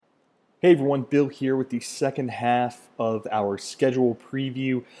Hey everyone, Bill here with the second half of our schedule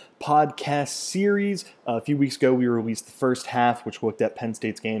preview podcast series. A few weeks ago, we released the first half, which looked at Penn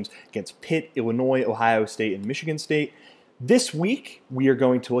State's games against Pitt, Illinois, Ohio State, and Michigan State. This week, we are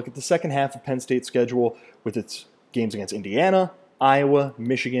going to look at the second half of Penn State's schedule with its games against Indiana, Iowa,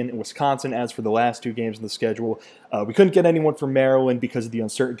 Michigan, and Wisconsin. As for the last two games in the schedule, we couldn't get anyone from Maryland because of the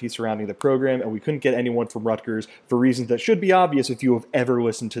uncertainty surrounding the program, and we couldn't get anyone from Rutgers for reasons that should be obvious if you have ever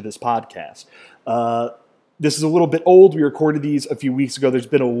listened to this podcast. This is a little bit old. We recorded these a few weeks ago. There's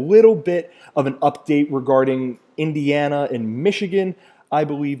been a little bit of an update regarding Indiana and Michigan, I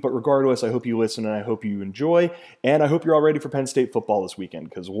believe, but regardless, I hope you listen and I hope you enjoy, and I hope you're all ready for Penn State football this weekend,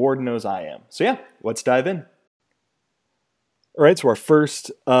 because Lord knows I am. So yeah, let's dive in. All right, so our first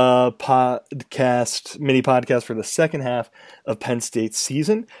mini podcast for the second half of Penn State's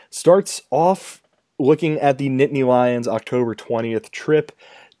season starts off looking at the Nittany Lions October 20th trip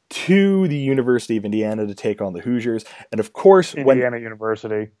to the University of Indiana to take on the Hoosiers. And of course,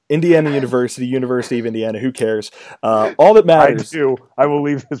 University of Indiana, who cares? All that matters. I will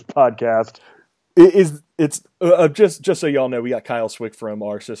leave this podcast. Just so y'all know, we got Kyle Swick from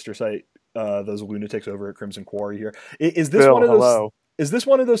our sister site, those lunatics over at Crimson Quarry here. Is this Bill, one of those? hello. Is this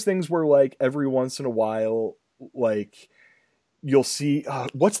one of those things where, like, every once in a while, like, you'll see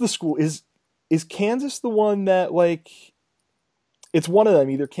what's the school? Is Kansas the one that, like, it's one of them,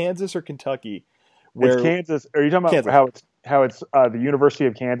 either Kansas or Kentucky? Where it's Kansas. Are you talking about Kansas. how it's the University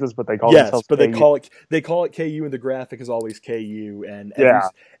of Kansas, but they call themselves but KU? they call it KU, and the graphic is always KU. And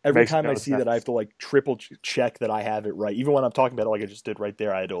every time I see that, I have to, like, triple check that I have it right. Even when I'm talking about it, like I just did right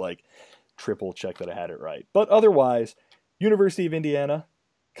there, I had to, like, triple check that I had it right. But otherwise, University of Indiana,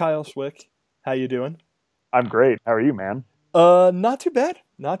 Kyle Swick, how you doing? I'm great. How are you, man? Not too bad.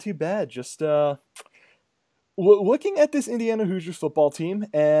 Just looking at this Indiana Hoosiers football team,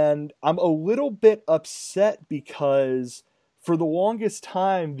 and I'm a little bit upset because for the longest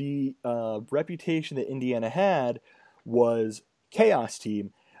time, the reputation that Indiana had was chaos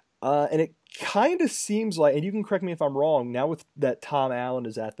team, and it kind of seems like, and you can correct me if I'm wrong, now with that Tom Allen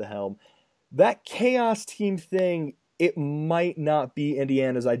is at the helm, that chaos team thing, it might not be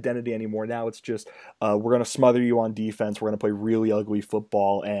Indiana's identity anymore. Now it's just, we're going to smother you on defense, we're going to play really ugly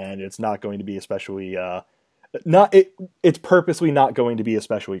football, and it's not going to be especially, it's purposely not going to be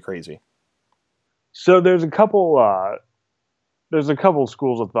especially crazy. So there's a couple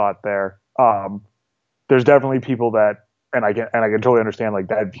schools of thought there. There's definitely people that, and I can totally understand, like,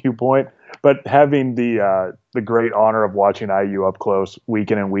 that viewpoint, but having the great honor of watching IU up close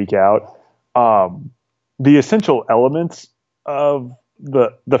week in and week out, the essential elements of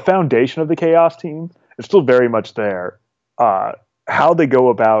the foundation of the chaos team is still very much there. How they go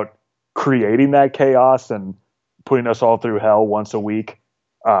about creating that chaos and putting us all through hell once a week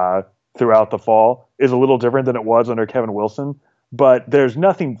throughout the fall is a little different than it was under Kevin Wilson, but there's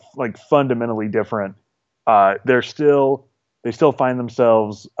nothing, like, fundamentally different. They still find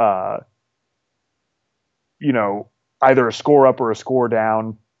themselves, either a score up or a score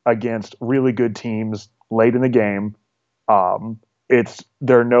down against really good teams late in the game.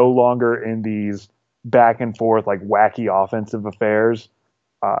 They're no longer in these back and forth, like, wacky offensive affairs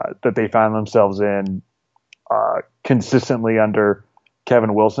that they found themselves in consistently under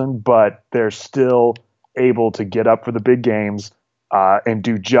Kevin Wilson, but they're still able to get up for the big games and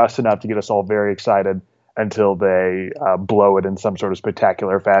do just enough to get us all very excited until they blow it in some sort of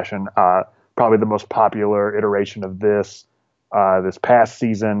spectacular fashion. Probably the most popular iteration of this past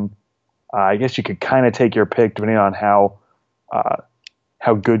season. I guess you could kind of take your pick depending on how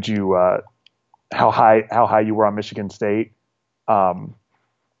good you, how high you were on Michigan State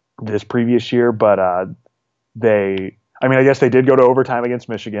this previous year. But I guess they did go to overtime against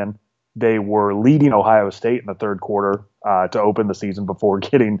Michigan. They were leading Ohio State in the third quarter to open the season before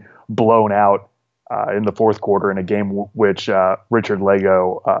getting blown out in the fourth quarter in a game which Richard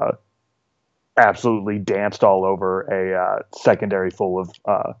Lego absolutely danced all over a secondary full of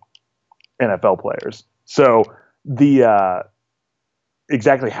NFL players. So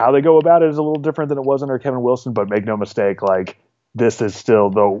exactly how they go about it is a little different than it was under Kevin Wilson, but make no mistake, like, this is still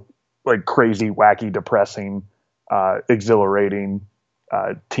the, like, crazy, wacky, depressing, exhilarating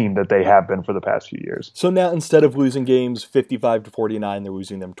team that they have been for the past few years. So now, instead of losing games 55-49, they're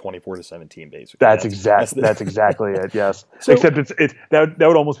losing them 24-17, basically. That's exactly it. Yes. So, except that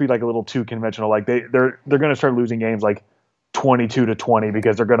would almost be, like, a little too conventional. Like, they're going to start losing games like 22-20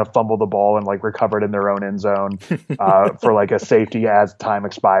 because they're going to fumble the ball and, like, recover it in their own end zone for, like, a safety as time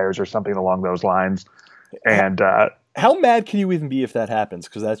expires or something along those lines. And how mad can you even be if that happens?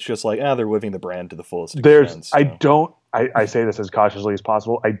 Because that's just like, they're living the brand to the fullest extent. There's, so. I say this as cautiously as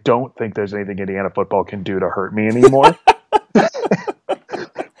possible. I don't think there's anything Indiana football can do to hurt me anymore.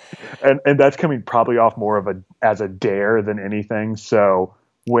 and that's coming probably off more of as a dare than anything. So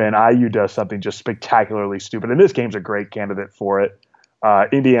when IU does something just spectacularly stupid, and this game's a great candidate for it.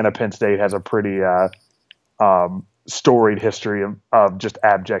 Indiana Penn State has a pretty storied history of just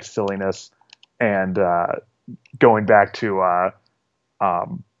abject silliness, and going back to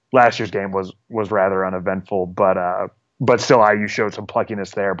last year's game was rather uneventful, but still IU showed some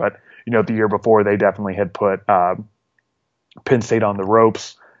pluckiness there. But the year before they definitely had put Penn State on the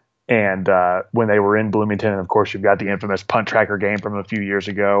ropes, and when they were in Bloomington, and of course you've got the infamous punt tracker game from a few years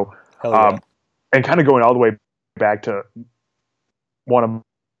ago, and kind of going all the way back to one of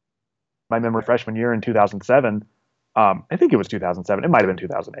my memory freshman year in 2007. I think it was 2007. It might have been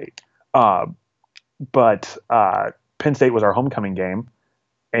 2008. But Penn State was our homecoming game,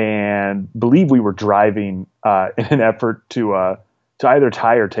 and believe we were driving in an effort to either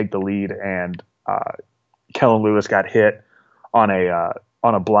tie or take the lead, and Kellen Lewis got hit on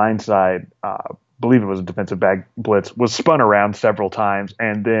a blind side. Believe it was a defensive back blitz, was spun around several times,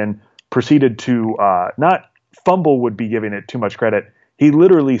 and then proceeded to not fumble would be giving it too much credit. He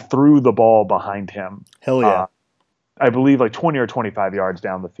literally threw the ball behind him. Hell yeah. I believe like 20 or 25 yards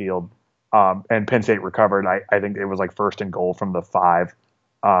down the field. And Penn State recovered. I think it was like 1st and goal from the 5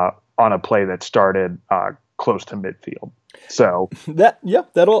 on a play that started close to midfield. So that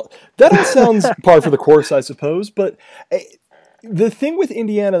all sounds par for the course, I suppose. But the thing with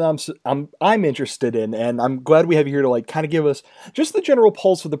Indiana that I'm interested in, and I'm glad we have you here to like kind of give us just the general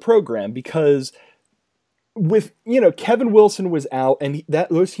pulse of the program, because with Kevin Wilson was out, and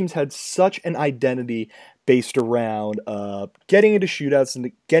those teams had such an identity based around getting into shootouts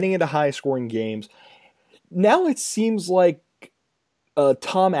and getting into high scoring games. Now it seems like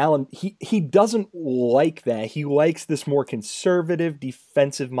Tom Allen, he doesn't like that. He likes this more conservative,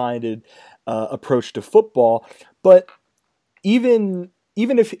 defensive minded approach to football. But even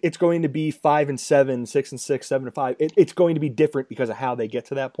if it's going to be 5-7, 6-6, 7-5, it's going to be different because of how they get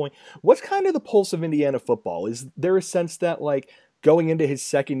to that point. What's kind of the pulse of Indiana football? Is there a sense that like going into his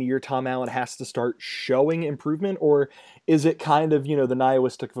second year, Tom Allen has to start showing improvement, or is it kind of the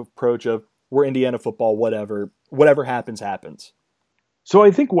nihilistic approach of we're Indiana football, whatever happens happens? So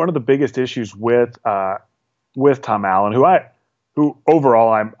I think one of the biggest issues with Tom Allen, who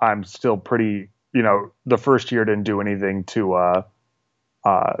overall I'm still pretty, the first year didn't do anything to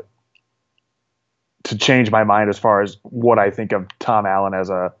change my mind as far as what I think of Tom Allen as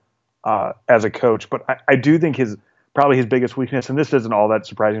a coach. But I do think probably his biggest weakness, and this isn't all that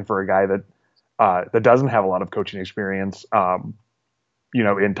surprising for a guy that doesn't have a lot of coaching experience,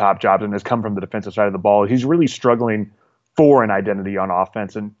 in top jobs and has come from the defensive side of the ball. He's really struggling for an identity on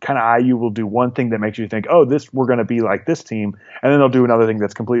offense, and kind of IU will do one thing that makes you think, oh, we're going to be like this team, and then they'll do another thing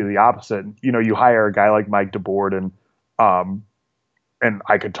that's completely the opposite. You hire a guy like Mike DeBoard, and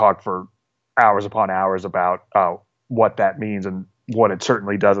I could talk for hours upon hours about what that means and what it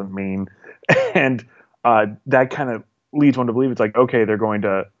certainly doesn't mean, and that kind of leads one to believe it's like, okay, they're going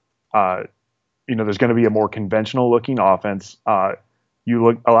to, there's going to be a more conventional looking offense. A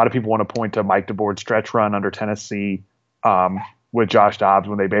lot of people want to point to Mike DeBoard's stretch run under Tennessee with Josh Dobbs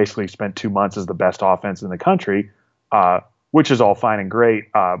when they basically spent 2 months as the best offense in the country, which is all fine and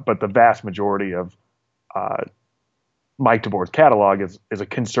great. But the vast majority of Mike DeBoard's catalog is a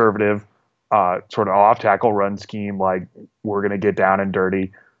conservative sort of off tackle run scheme. Like, we're going to get down and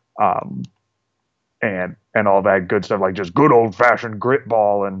dirty. And all that good stuff, like just good old fashioned grit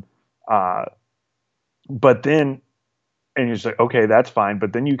ball. And, but then, and you say, okay, that's fine.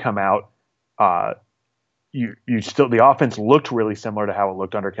 But then you come out, you still, the offense looked really similar to how it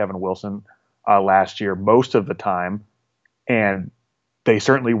looked under Kevin Wilson last year, most of the time. And they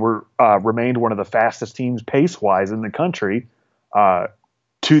certainly remained one of the fastest teams pace wise in the country,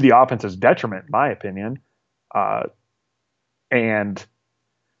 to the offense's detriment, in my opinion. And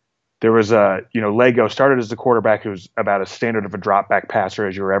there was Lego started as the quarterback who's about as standard of a drop back passer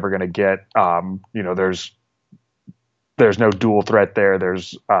as you're ever going to get. There's no dual threat there.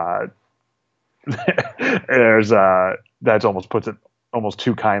 That's almost puts it almost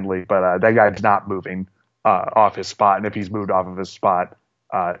too kindly, but that guy's not moving off his spot. And if he's moved off of his spot,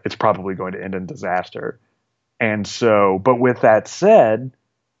 it's probably going to end in disaster. And so, but with that said,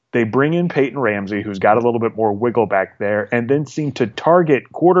 they bring in Peyton Ramsey, who's got a little bit more wiggle back there, and then seem to target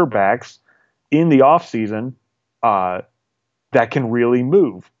quarterbacks in the offseason that can really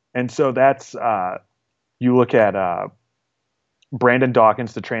move. And so that's you look at Brandon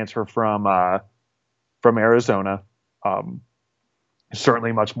Dawkins, the transfer from Arizona,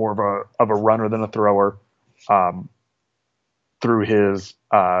 certainly much more of a runner than a thrower. through his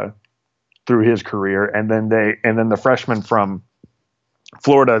career, and then the freshman from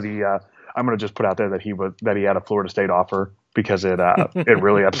Florida. I'm going to just put out there that he had a Florida State offer, because it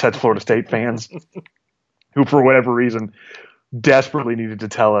really upsets Florida State fans who, for whatever reason, desperately needed to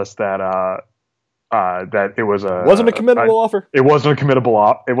tell us that that it wasn't a committable offer. It wasn't a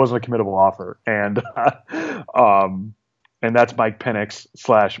committable offer, and and that's Mike Penix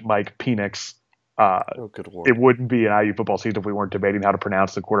 / Mike Penix. Oh, good Lord. It wouldn't be an IU football season if we weren't debating how to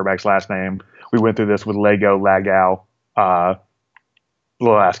pronounce the quarterback's last name. We went through this with Lagau the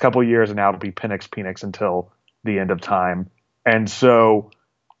last couple of years, and now it'll be Penix until the end of time. And so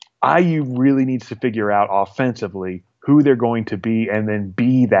IU really needs to figure out offensively who they're going to be, and then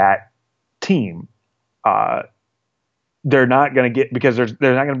be that team. They're not going to get, because there's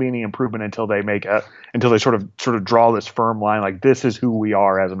not going to be any improvement until they until they sort of draw this firm line, like, this is who we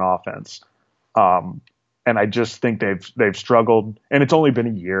are as an offense. And I just think they've struggled, and it's only been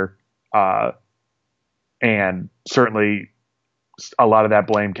a year. And certainly a lot of that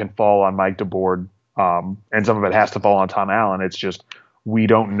blame can fall on Mike DeBoard. And some of it has to fall on Tom Allen. It's just, we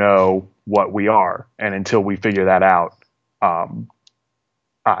don't know what we are. And until we figure that out, I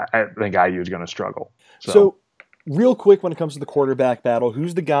think IU is going to struggle. So real quick, when it comes to the quarterback battle,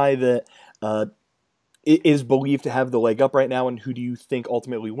 who's the guy that is believed to have the leg up right now, and who do you think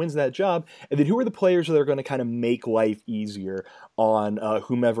ultimately wins that job? And then who are the players that are going to kind of make life easier on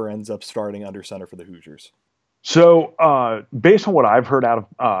whomever ends up starting under center for the Hoosiers? So based on what I've heard out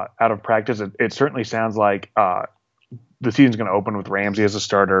of practice, it certainly sounds like the season's going to open with Ramsey as a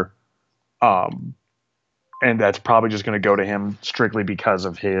starter. And that's probably just going to go to him strictly because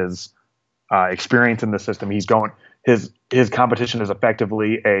of his experience in the system. His competition is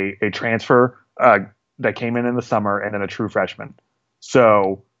effectively a transfer that came in the summer, and then a true freshman.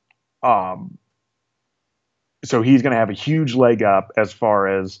 So he's going to have a huge leg up as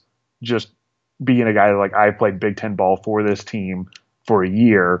far as just being a guy like, I played Big Ten ball for this team for a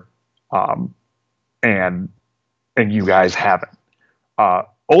year, and you guys haven't.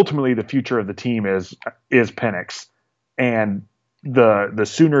 Ultimately, the future of the team is Penix, and the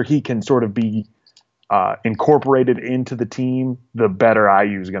sooner he can sort of be incorporated into the team, the better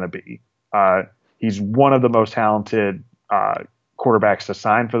IU is going to be. He's one of the most talented quarterbacks to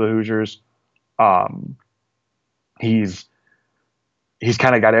sign for the Hoosiers. He's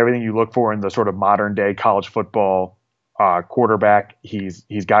kind of got everything you look for in the sort of modern day college football quarterback. He's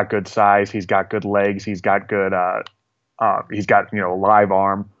got good size. He's got good legs. He's got good. He's got a live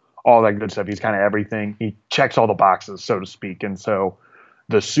arm, all that good stuff. He's kind of everything. He checks all the boxes, so to speak. And so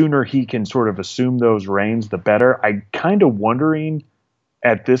the sooner he can sort of assume those reins, the better. I'm kind of wondering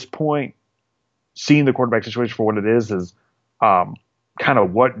at this point, seeing the quarterback situation for what it is kind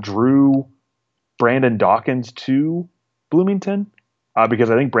of what drew Brandon Dawkins to Bloomington,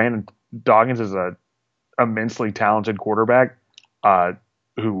 because I think Brandon Dawkins is a immensely talented quarterback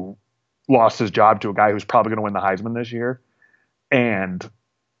who lost his job to a guy who's probably going to win the Heisman this year. And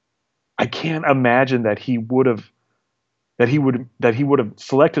I can't imagine that he would have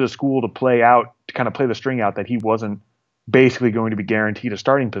selected a school to kind of play the string out, that he wasn't basically going to be guaranteed a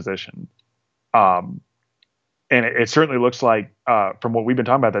starting position. And it certainly looks like, from what we've been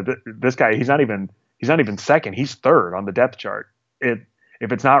talking about, that this guy, he's not even second, he's third on the depth chart. If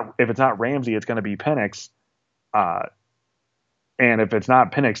it's not Ramsey, it's going to be Penix. And if it's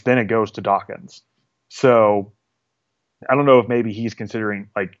not Penix, then it goes to Dawkins. So I don't know if maybe he's considering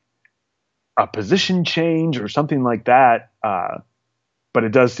like a position change or something like that. But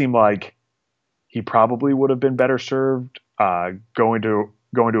it does seem like he probably would have been better served going to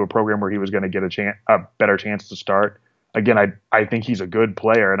a program where he was going to get a better chance to start. Again, I think he's a good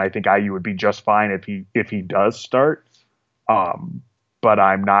player, and I think IU would be just fine if he does start. But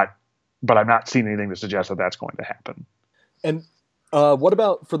I'm not seeing anything to suggest that that's going to happen. And what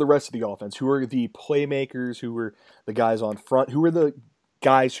about for the rest of the offense? Who are the playmakers? Who are the guys on front? Who are the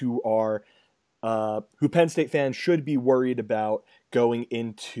guys who Penn State fans should be worried about going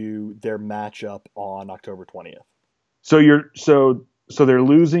into their matchup on October 20th? So they're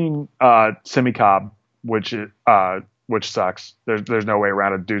losing Simi Cobb, which sucks. There's no way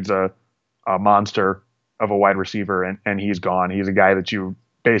around it. Dude's a monster of a wide receiver, and he's gone. He's a guy that you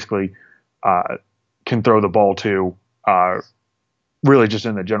basically can throw the ball to, really just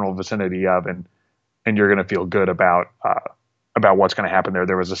in the general vicinity of, and you're going to feel good about what's going to happen there.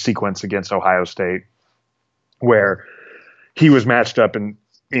 There was a sequence against Ohio State where he was matched up in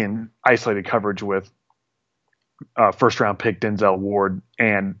isolated coverage with first round pick Denzel Ward,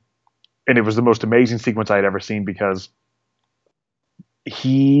 and it was the most amazing sequence I had ever seen, because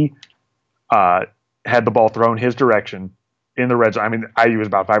he had the ball thrown his direction, in the red zone. I mean, IU was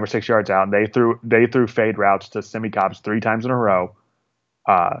about 5 or 6 yards out, and they threw fade routes to Semi-Cops 3 times in a row,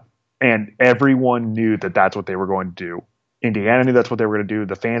 and everyone knew that that's what they were going to do. Indiana knew that's what they were going to do.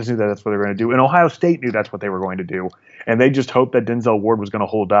 The fans knew that that's what they were going to do, and Ohio State knew that's what they were going to do. And they just hoped that Denzel Ward was going to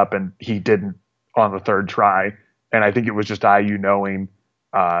hold up, and he didn't on the third try. And I think it was just IU knowing,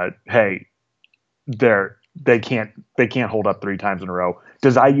 hey, they can't hold up 3 times in a row.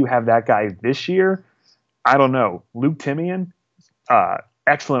 Does IU have that guy this year? I don't know. Luke Timian,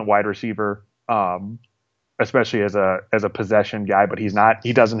 excellent wide receiver, especially as a possession guy, but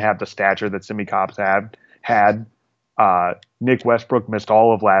he doesn't have the stature that Semi-Cops had. Nick Westbrook missed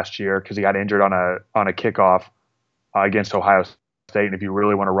all of last year because he got injured on a kickoff against Ohio State. And if you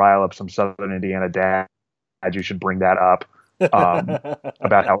really want to rile up some Southern Indiana dads, you should bring that up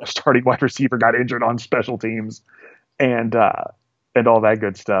about how a starting wide receiver got injured on special teams and all that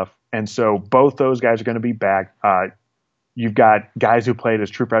good stuff. And so both those guys are going to be back. You've got guys who played as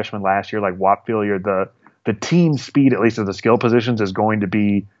true freshmen last year, like Whop Philliard. The team speed, at least of the skill positions, is going to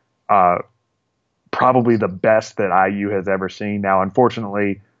be probably the best that IU has ever seen. Now,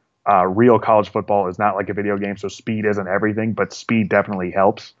 unfortunately, real college football is not like a video game, so speed isn't everything, but speed definitely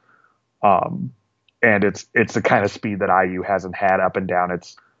helps. And it's the kind of speed that IU hasn't had up and down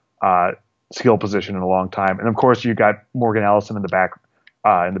its skill position in a long time. And of course, you've got Morgan Ellison in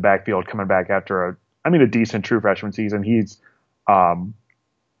the backfield coming back after a decent true freshman season. He's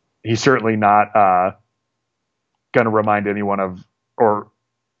certainly not going to remind anyone of, or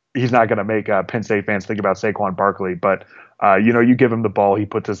he's not going to make Penn State fans think about Saquon Barkley, but you give him the ball, he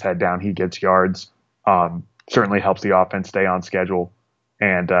puts his head down, he gets yards. Certainly helps the offense stay on schedule.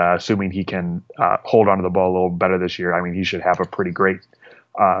 And assuming he can hold onto the ball a little better this year, I mean, he should have a pretty great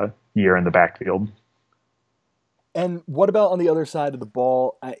year in the backfield. And what about on the other side of the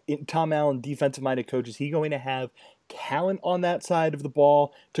ball? Tom Allen, defensive-minded coach, is he going to have talent on that side of the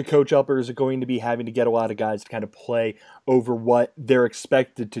ball to coach up, or is it going to be having to get a lot of guys to kind of play over what they're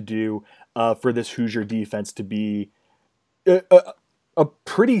expected to do for this Hoosier defense to be a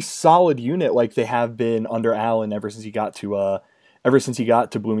pretty solid unit like they have been under Allen ever since he got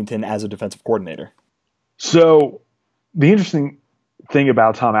to Bloomington as a defensive coordinator? So the interesting thing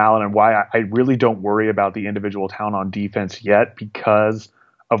about Tom Allen and why I really don't worry about the individual talent on defense yet, because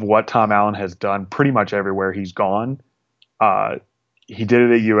of what Tom Allen has done pretty much everywhere he's gone. He did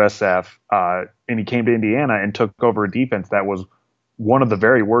it at USF, and he came to Indiana and took over a defense that was one of the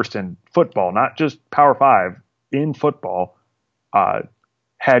very worst in football, not just Power 5, in football.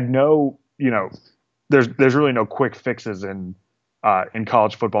 Had no, there's really no quick fixes in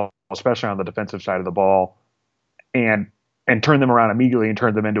college football, especially on the defensive side of the ball, and turned them around immediately and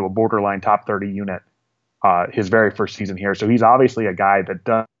turned them into a borderline top 30 unit his very first season here. So he's obviously a guy that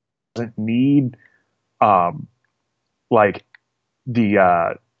doesn't need like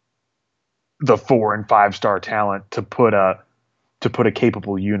the 4 and 5 star talent to put a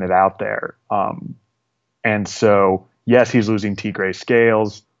capable unit out there. And so yes, he's losing T. Gray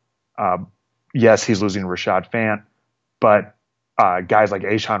Scales. Yes, he's losing Rashad Fant, but guys like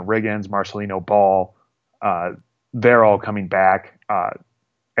Ashawn Riggins, Marcelino Ball, they're all coming back.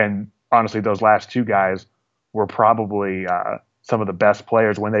 And honestly, those last two guys were probably some of the best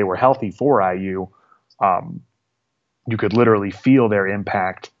players when they were healthy for IU. You could literally feel their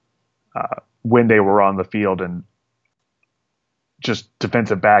impact when they were on the field, and just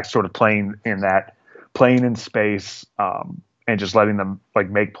defensive backs sort of playing in space and just letting them like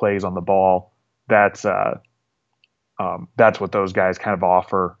make plays on the ball. That's what those guys kind of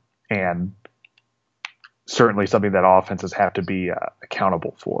offer, and certainly something that offenses have to be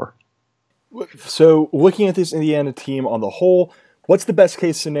accountable for. So looking at this Indiana team on the whole, what's the best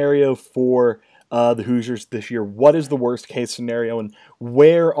case scenario for the Hoosiers this year? What is the worst case scenario, and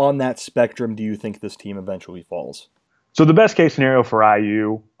where on that spectrum do you think this team eventually falls? So the best case scenario for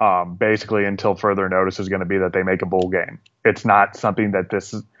IU, basically until further notice, is going to be that they make a bowl game. It's not something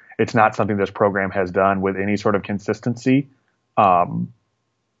this program has done with any sort of consistency, or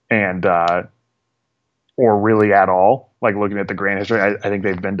really at all. Like looking at the grand history, I think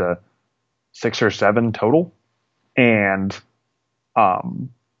they've been to 6 or 7 total, and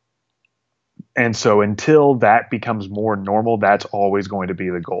so until that becomes more normal, that's always going to be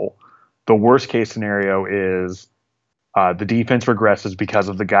the goal. The worst case scenario is the defense regresses because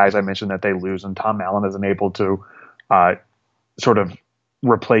of the guys I mentioned that they lose, and Tom Allen isn't able to sort of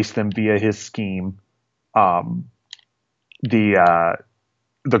replace them via his scheme. The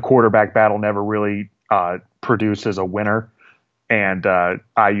quarterback battle never really produces a winner, and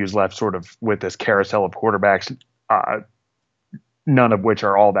IU's left sort of with this carousel of quarterbacks, none of which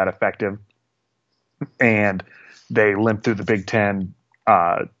are all that effective. And they limp through the Big Ten,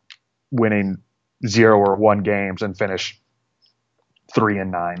 winning 0 or 1 games and finish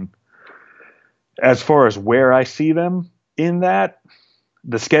 3-9. As far as where I see them in that,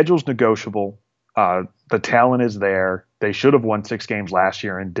 the schedule's negotiable. The talent is there. They should have won 6 games last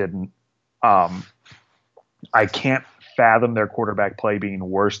year and didn't. I can't fathom their quarterback play being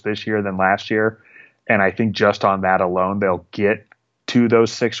worse this year than last year. And I think just on that alone, they'll get to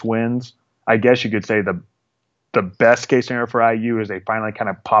those 6 wins. I guess you could say the best case scenario for IU is they finally kind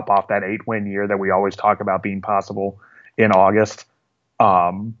of pop off that 8-win year that we always talk about being possible in August.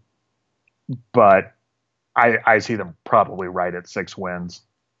 But I see them probably right at 6 wins.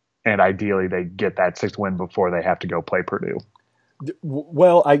 And ideally they get that 6th win before they have to go play Purdue.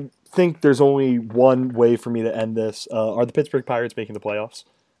 Well, I think there's only one way for me to end this. Are the Pittsburgh Pirates making the playoffs?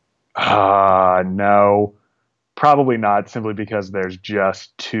 No, probably not, simply because there's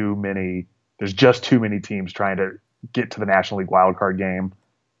just too many teams trying to get to the National League wildcard game.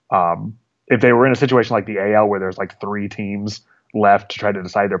 If they were in a situation like the AL where there's like 3 teams left to try to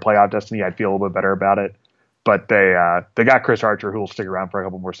decide their playoff destiny, I'd feel a little bit better about it. But they got Chris Archer, who will stick around for a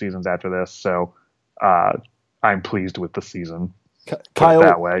couple more seasons after this. So I'm pleased with the season. Kyle,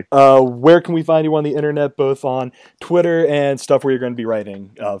 that way. Where can we find you on the internet, both on Twitter and stuff where you're going to be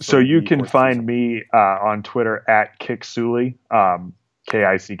writing? So you can find me on Twitter at Kicksewly,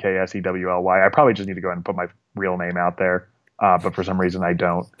 KICKSEWLY. I probably just need to go ahead and put my real name out there, but for some reason I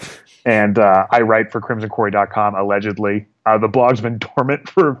don't. And I write for CrimsonQuarry.com, allegedly. The blog's been dormant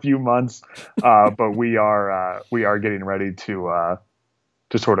for a few months, but we are getting ready to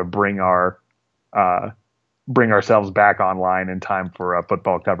sort of bring ourselves back online in time for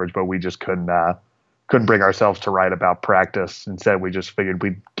football coverage, but we just couldn't bring ourselves to write about practice. Instead, we just figured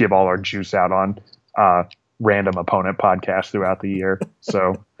we'd give all our juice out on random opponent podcasts throughout the year.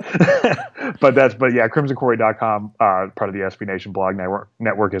 So, but yeah, CrimsonQuarry.com, part of the SB Nation blog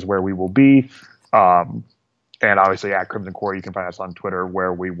network is where we will be. And obviously at Crimson Quarry, you can find us on Twitter,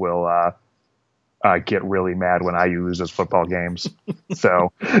 where we will get really mad when IU loses football games.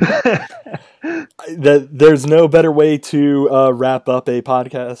 So there's no better way to wrap up a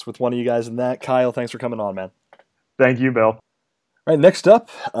podcast with one of you guys than that. Kyle, thanks for coming on, man. Thank you, Bill. All right, next up,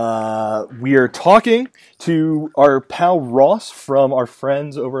 we are talking to our pal Ross from our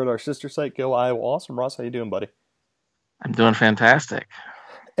friends over at our sister site, Go Iowa Awesome. Ross, how you doing, buddy? I'm doing fantastic.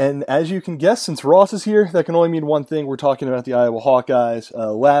 And as you can guess, since Ross is here, that can only mean one thing. We're talking about the Iowa Hawkeyes.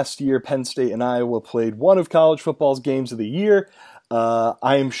 Last year, Penn State and Iowa played one of college football's games of the year.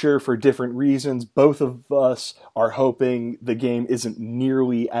 I am sure for different reasons. Both of us are hoping the game isn't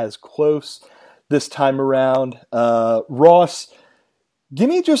nearly as close this time around. Ross, give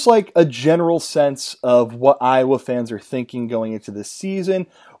me just like a general sense of what Iowa fans are thinking going into this season.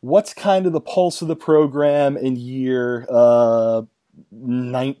 What's kind of the pulse of the program in year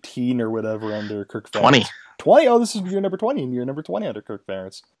 19 or whatever under Kirk Ferentz? 20? Oh, this is year number 20, and year number 20 under Kirk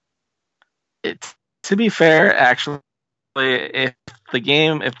Ferentz. To be fair, actually, if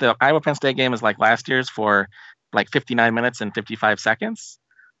the Iowa Penn State game is like last year's for like 59 minutes and 55 seconds,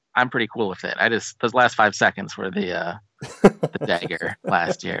 I'm pretty cool with it. Those last 5 seconds were the dagger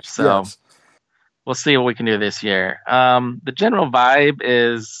last year. So yes. We'll see what we can do this year. The general vibe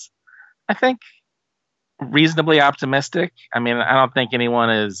is, I think, reasonably optimistic. I mean, I don't think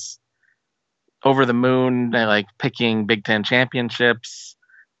anyone is over the moon like picking Big Ten championships.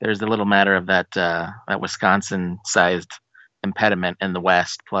 There's a little matter of that Wisconsin-sized impediment in the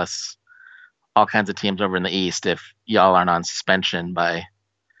West, plus all kinds of teams over in the East if y'all aren't on suspension by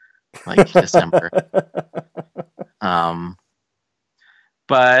like December.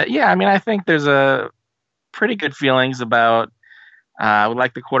 But yeah, I mean, I think there's a pretty good feelings about. We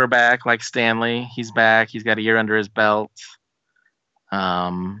like the quarterback, like Stanley. He's back. He's got a year under his belt.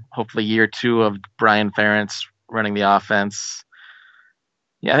 Hopefully year 2 of Brian Ferentz running the offense.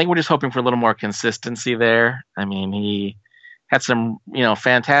 Yeah, I think we're just hoping for a little more consistency there. I mean, he had some,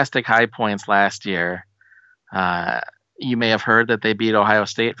 fantastic high points last year. You may have heard that they beat Ohio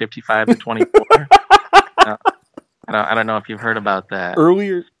State 55-24. I don't know if you've heard about that.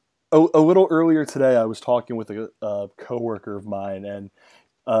 A little earlier today, I was talking with a coworker of mine, and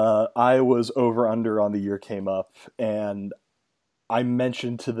Iowa's over-under on the year came up, and I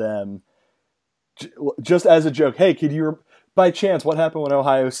mentioned to them, just as a joke, hey, could you, by chance, what happened when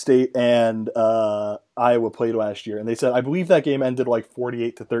Ohio State and Iowa played last year? And they said, I believe that game ended like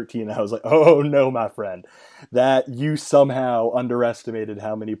 48-13, and I was like, oh no, my friend, that you somehow underestimated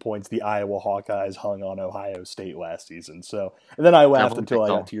how many points the Iowa Hawkeyes hung on Ohio State last season. So, and then I laughed until I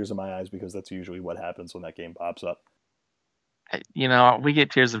got tears in my eyes, because that's usually what happens when that game pops up. we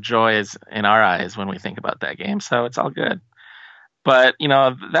get tears of joy in our eyes when we think about that game, so it's all good. But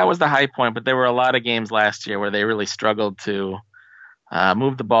that was the high point. But there were a lot of games last year where they really struggled to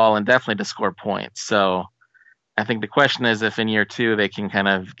move the ball and definitely to score points. So I think the question is if in year two they can kind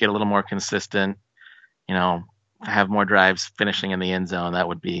of get a little more consistent, have more drives finishing in the end zone. That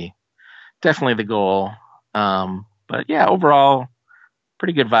would be definitely the goal. But yeah, overall,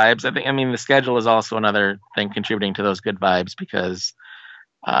 pretty good vibes. I mean, the schedule is also another thing contributing to those good vibes because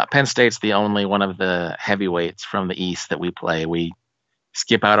Penn State's the only one of the heavyweights from the East that we play. We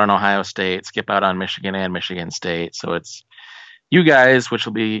skip out on Ohio State, skip out on Michigan and Michigan State. So it's you guys, which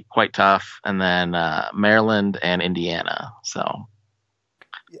will be quite tough, and then Maryland and Indiana. So,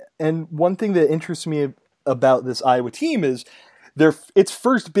 and one thing that interests me about this Iowa team is its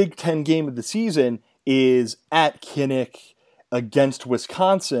first Big Ten game of the season is at Kinnick against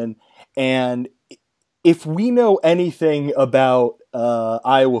Wisconsin, and if we know anything about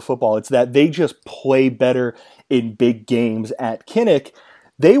Iowa football, it's that they just play better in big games at Kinnick.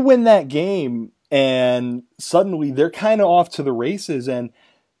 They win that game, and suddenly they're kind of off to the races. And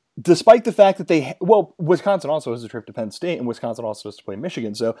despite the fact that Wisconsin also has a trip to Penn State, and Wisconsin also has to play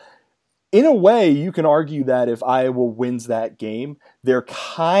Michigan. So in a way, you can argue that if Iowa wins that game, they're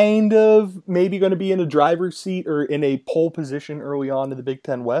kind of maybe going to be in a driver's seat or in a pole position early on in the Big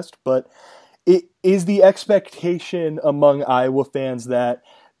Ten West. But it is the expectation among Iowa fans that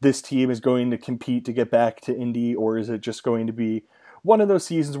this team is going to compete to get back to Indy, or is it just going to be one of those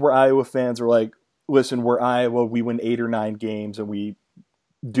seasons where Iowa fans are like, listen, we're Iowa, we win 8 or 9 games, and we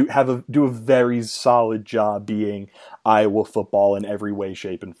do a very solid job being Iowa football in every way,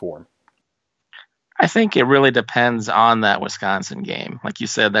 shape, and form? I think it really depends on that Wisconsin game. Like you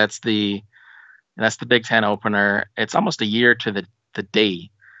said, that's the Big Ten opener. It's almost a year to the day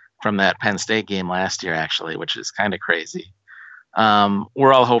from that Penn State game last year, actually, which is kind of crazy.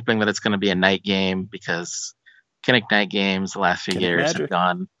 We're all hoping that it's going to be a night game because Kinnick night games the last few years have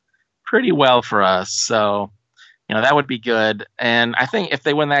gone pretty well for us. So, that would be good. And I think if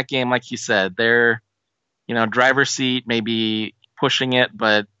they win that game, like you said, they're, driver's seat, maybe pushing it,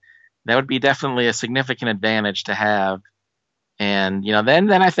 but that would be definitely a significant advantage to have. And,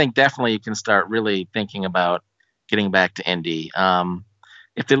 then I think definitely you can start really thinking about getting back to Indy.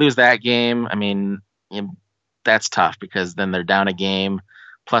 If they lose that game, I mean, that's tough because then they're down a game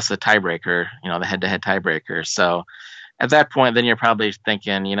plus the tiebreaker, the head-to-head tiebreaker. So at that point, then you're probably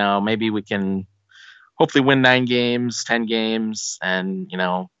thinking, maybe we can hopefully win 9 games, 10 games, and,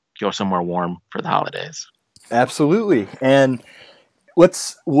 go somewhere warm for the holidays. Absolutely. And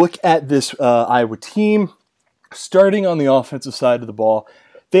let's look at this Iowa team. Starting on the offensive side of the ball,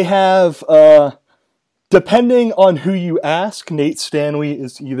 they have, depending on who you ask, Nate Stanley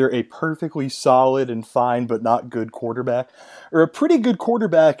is either a perfectly solid and fine but not good quarterback, or a pretty good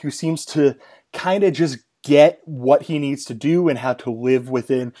quarterback who seems to kind of just get what he needs to do and how to live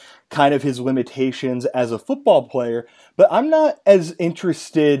within kind of his limitations as a football player. But I'm not as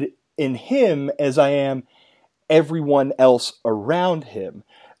interested in him as I am everyone else around him.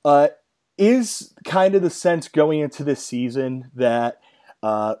 Is kind of the sense going into this season that,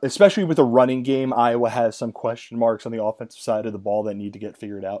 especially with the running game, Iowa has some question marks on the offensive side of the ball that need to get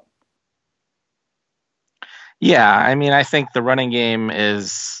figured out? Yeah, I mean, I think the running game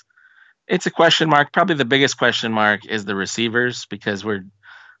it's a question mark. Probably the biggest question mark is the receivers because we're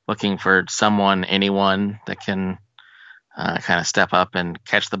looking for anyone that can kind of step up and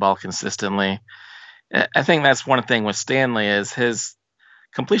catch the ball consistently. I think that's one thing with Stanley is his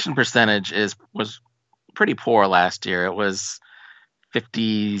completion percentage was pretty poor last year. It was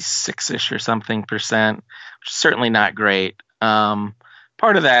 56-ish or something percent, which is certainly not great.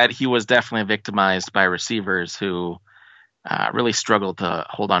 Part of that, he was definitely victimized by receivers who really struggled to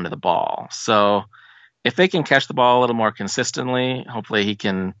hold on to the ball. So if they can catch the ball a little more consistently, hopefully he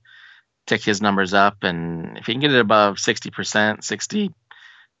can tick his numbers up. And if he can get it above 60%,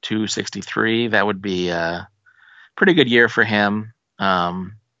 62, 63, that would be a pretty good year for him.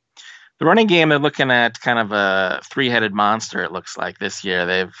 The running game, they're looking at kind of a 3-headed monster, it looks like, this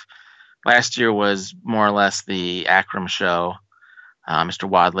year. Last year was more or less the Akram show. Mr.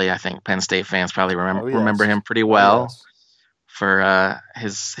 Wadley, I think Penn State fans probably remember him pretty well for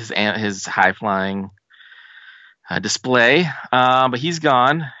his high-flying display. But he's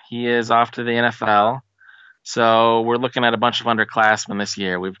gone. He is off to the NFL. So we're looking at a bunch of underclassmen this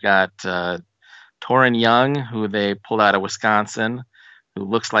year. We've got Torin Young, who they pulled out of Wisconsin, who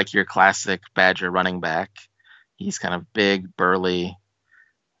looks like your classic Badger running back. He's kind of big, burly.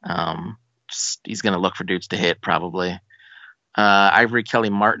 He's going to look for dudes to hit probably. Ivory Kelly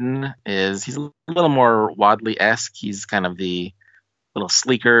Martin he's a little more Wadley-esque. He's kind of the little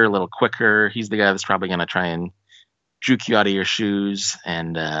sleeker, a little quicker. He's the guy that's probably going to try and juke you out of your shoes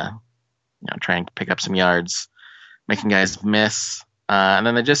and try and pick up some yards, making guys miss. And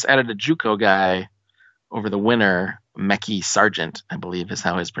then they just added a JUCO guy over the winter, Mekhi Sargent, I believe is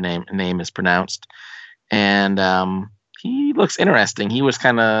how his name is pronounced. And he looks interesting. He was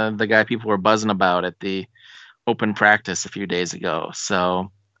kind of the guy people were buzzing about at the open practice a few days ago.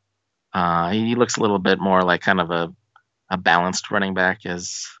 So he looks a little bit more like kind of a balanced running back,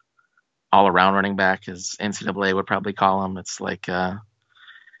 as all-around running back, as NCAA would probably call him. It's like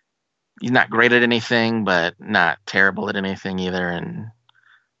he's not great at anything, but not terrible at anything either, and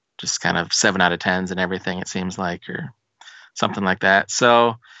just kind of 7 out of 10s and everything, it seems like, or something like that.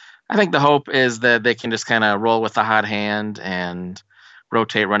 So I think the hope is that they can just kind of roll with the hot hand and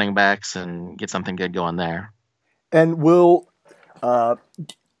rotate running backs and get something good going there. And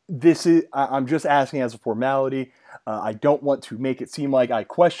I'm just asking as a formality. I don't want to make it seem like I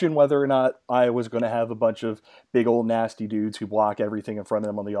question whether or not Iowa's going to have a bunch of big old nasty dudes who block everything in front of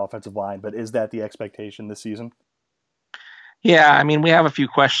them on the offensive line, but is that the expectation this season? Yeah, I mean, we have a few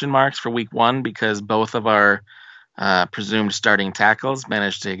question marks for week 1 because both of our presumed starting tackles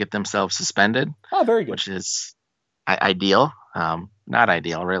managed to get themselves suspended. Oh, very good. Which is ideal. Not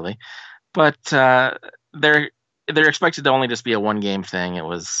ideal, really. But they're expected to only just be a 1-game thing. It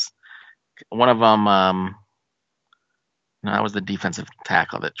was one of them... that was the defensive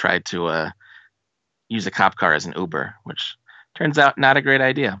tackle that tried to use a cop car as an Uber, which turns out not a great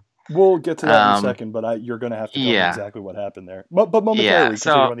idea. We'll get to that in a second, but you're going to have to tell me exactly what happened there. But momentarily,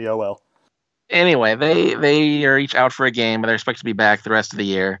 continue on the OL. Anyway, they are each out for a game, but they're expected to be back the rest of the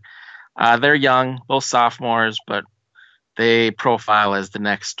year. They're young, both sophomores, but they profile as the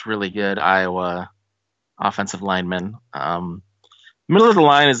next really good Iowa offensive lineman. Middle of the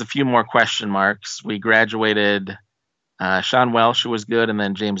line is a few more question marks. We graduated Sean Welsh, who was good, and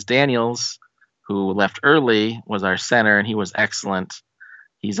then James Daniels, who left early, was our center, and he was excellent.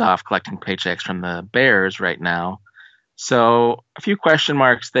 He's off collecting paychecks from the Bears right now. So a few question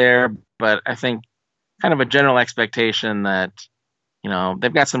marks there, but I think kind of a general expectation that,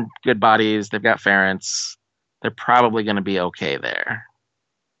 they've got some good bodies. They've got Ferentz. They're probably going to be okay there.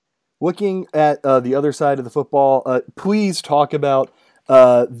 Looking at the other side of the football, please talk about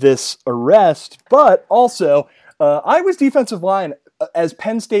this arrest, but also Iowa's defensive line, as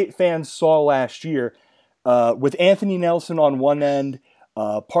Penn State fans saw last year, with Anthony Nelson on one end,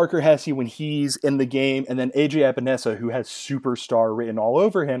 Parker Hesse when he's in the game, and then AJ Epinesa, who has superstar written all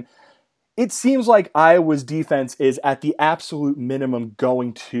over him. It seems like Iowa's defense is at the absolute minimum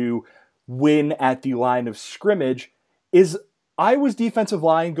going to win at the line of scrimmage. Is Iowa's defensive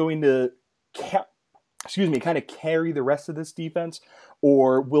line going to kind of carry the rest of this defense,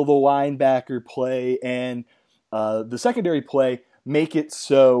 or will the linebacker play and the secondary play make it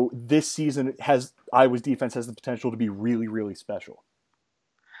so this season Iowa's defense has the potential to be really, really special?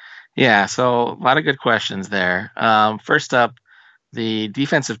 Yeah, so a lot of good questions there. First up, the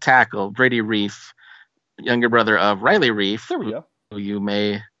defensive tackle, Brady Reef, younger brother of Riley Reef, there we go, who you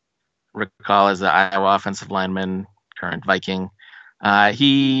may recall as the Iowa offensive lineman, current Viking.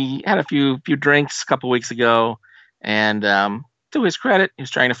 He had a few drinks a couple weeks ago, and to his credit, he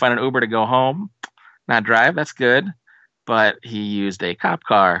was trying to find an Uber to go home, not drive. That's good, but he used a cop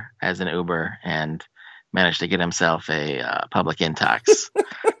car as an Uber and managed to get himself a public intox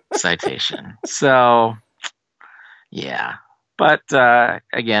citation. So, yeah. But,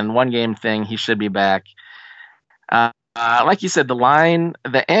 again, 1-game thing. He should be back. Like you said,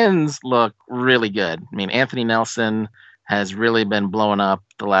 the ends look really good. I mean, Anthony Nelson has really been blowing up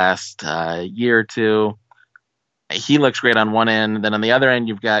the last year or two. He looks great on one end. Then on the other end,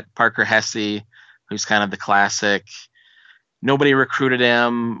 you've got Parker Hesse, who's kind of the classic. Nobody recruited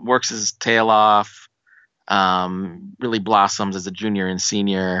him, works his tail off, really blossoms as a junior and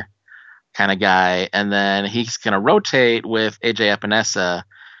senior kind of guy. And then he's going to rotate with AJ Epinesa,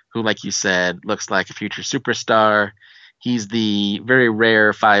 who, like you said, looks like a future superstar. He's the very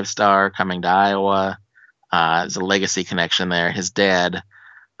rare 5-star coming to Iowa. There's a legacy connection there. His dad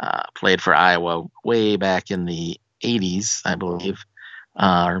played for Iowa way back in the 80s, I believe,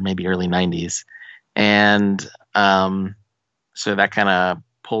 or maybe early 90s. And so that kind of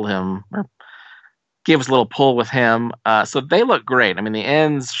pulled him, or gave us a little pull with him. So they look great. I mean, the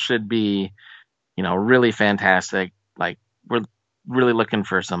ends should be, really fantastic. Like, we're really looking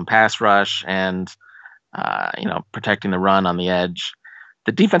for some pass rush and, protecting the run on the edge.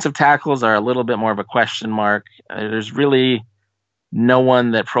 The defensive tackles are a little bit more of a question mark. There's really no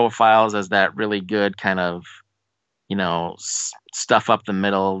one that profiles as that really good kind of, stuff up the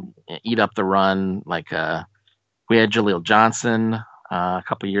middle, eat up the run. Like we had Jaleel Johnson a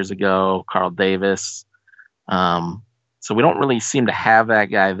couple years ago, Carl Davis. So we don't really seem to have that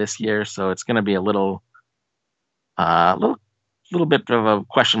guy this year. So it's going to be a little bit of a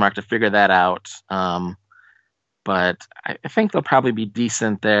question mark to figure that out. But I think they'll probably be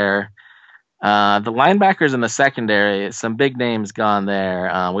decent there. The linebackers in the secondary, some big names gone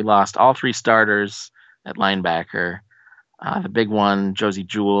there. We lost all 3 starters at linebacker. The big one, Josie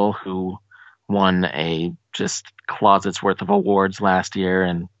Jewell, who won a just closet's worth of awards last year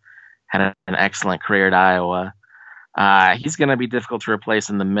and had an excellent career at Iowa. He's going to be difficult to replace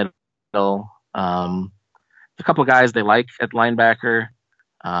in the middle. A couple of guys they like at linebacker.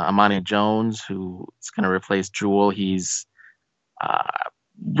 Amani Jones, who is going to replace Jewell. He's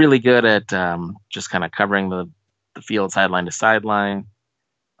really good at just kind of covering the field sideline to sideline.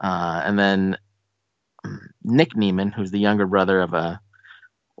 And then Nick Niemann, who's the younger brother of a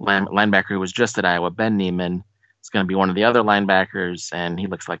linebacker who was just at Iowa, Ben Niemann, is going to be one of the other linebackers, and he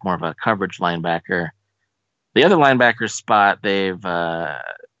looks like more of a coverage linebacker. The other linebacker spot, they've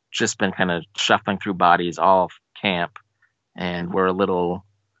just been kind of shuffling through bodies all camp, and we're a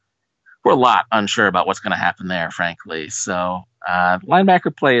lot unsure about what's going to happen there, frankly. So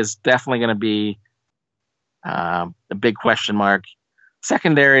linebacker play is definitely going to be a big question mark.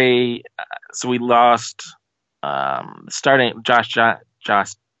 Secondary, so we lost starting Josh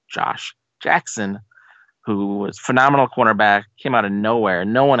Jackson, who was phenomenal cornerback, came out of nowhere.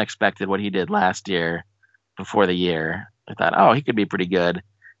 No one expected what he did last year before the year. I thought, oh, he could be pretty good.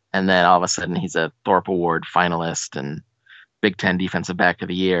 And then all of a sudden he's a Thorpe Award finalist and Big Ten Defensive Back of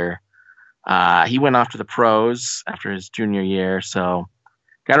the Year. He went off to the pros after his junior year, so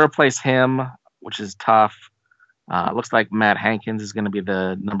got to replace him, which is tough. Looks like Matt Hankins is going to be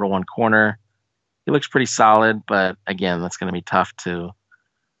the number 1 corner. He looks pretty solid, but again, that's going to be tough to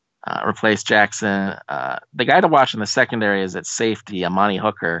replace Jackson. The guy to watch in the secondary is at safety, Amani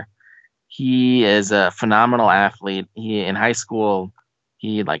Hooker. He is a phenomenal athlete. In high school,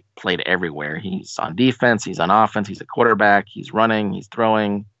 he played everywhere. He's on defense, he's on offense, he's a quarterback, he's running, he's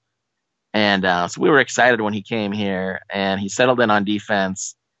throwing. And so we were excited when he came here, and he settled in on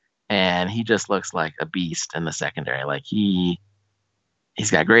defense, and he just looks like a beast in the secondary. Like he's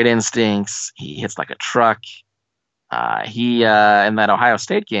got great instincts. He hits like a truck. He in that Ohio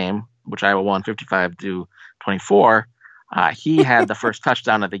State game, which Iowa won 55-24, he had the first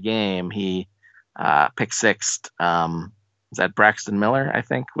touchdown of the game. He pick sixed. Is that Braxton Miller? I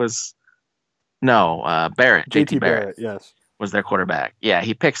think was Barrett. JT Barrett. Yes. Was their quarterback. Yeah,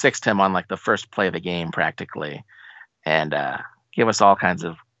 he picked sixed him on the first play of the game practically, and gave us all kinds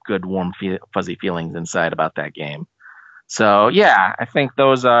of good, warm, fuzzy feelings inside about that game. So yeah, I think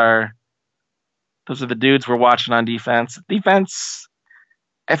those are the dudes we're watching on defense. Defense,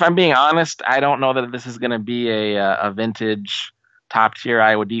 if I'm being honest, I don't know that this is going to be a vintage top tier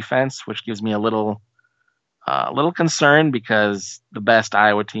Iowa defense, which gives me a little concern because the best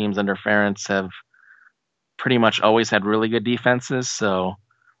Iowa teams under Ferentz have pretty much always had really good defenses. So,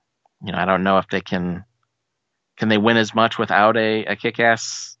 I don't know if they can they win as much without a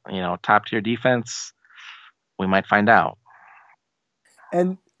kick-ass, top tier defense. We might find out.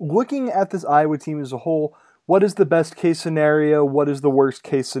 And looking at this Iowa team as a whole, what is the best case scenario? What is the worst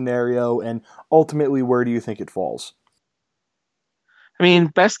case scenario? And ultimately, where do you think it falls? I mean,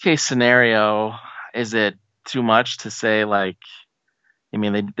 best case scenario, is it too much to say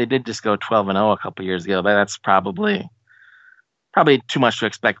they did just go 12-0 a couple years ago. That's probably too much to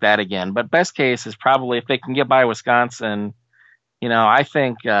expect that again. But best case is probably if they can get by Wisconsin. I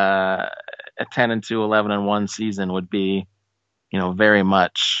think a 10-2, 11-1 season would be, very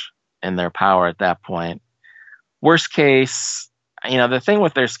much in their power at that point. Worst case, the thing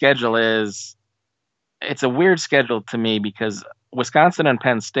with their schedule is it's a weird schedule to me because Wisconsin and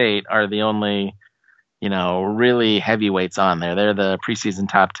Penn State are the only really heavyweights on there. They're the preseason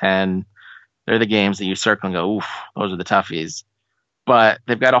top 10. They're the games that you circle and go, oof, those are the toughies. But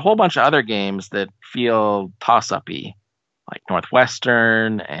they've got a whole bunch of other games that feel toss-up-y, like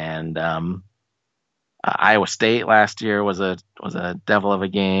Northwestern and Iowa State last year was a devil of a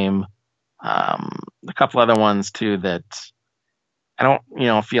game. A couple other ones too that I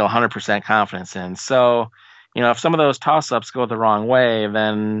don't feel 100% confidence in. So if some of those toss-ups go the wrong way,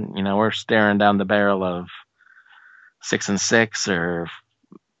 then, we're staring down the barrel of 6-6 or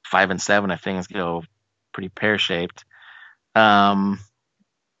 5-7 if things go pretty pear-shaped. I'm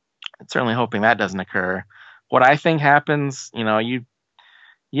certainly hoping that doesn't occur. What I think happens, you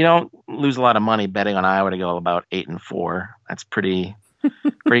don't lose a lot of money betting on Iowa to go about 8-4. That's pretty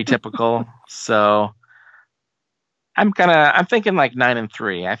typical. So I'm thinking like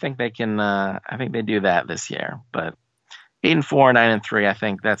 9-3. I think they can. I think they do that this year. But 8-4, 9-3. I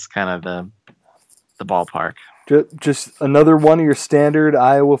think that's kind of the ballpark. Just another one of your standard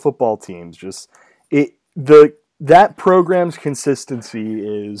Iowa football teams. That program's consistency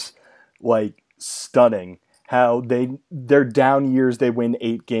is like stunning. How their down years they win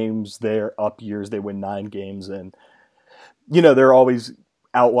 8 games, their up years they win 9 games, and there are always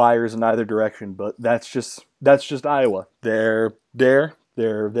outliers in either direction. But that's just Iowa. They're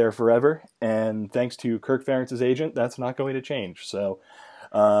there forever, and thanks to Kirk Ferentz's agent, that's not going to change. So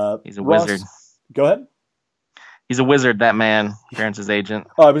he's a Ross, wizard. Go ahead. He's a wizard, that man, Ferentz's agent.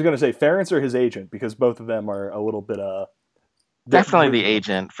 Oh, I was going to say Ferentz or his agent, because both of them are a little bit definitely the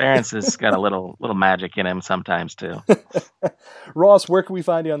agent. Ferentz has got a little magic in him sometimes too. Ross, where can we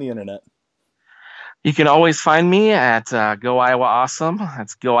find you on the internet? You can always find me at Go Iowa Awesome.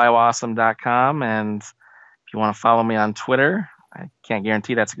 That's goiowaawesome.com. And if you want to follow me on Twitter, I can't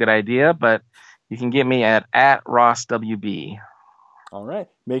guarantee that's a good idea, but you can get me at RossWB. All right.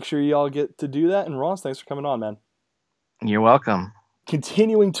 Make sure you all get to do that. And Ross, thanks for coming on, man. You're welcome.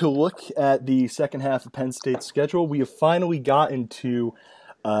 Continuing to look at the second half of Penn State's schedule, we have finally gotten to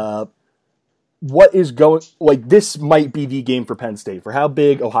what is going, like, this might be the game for Penn State, for how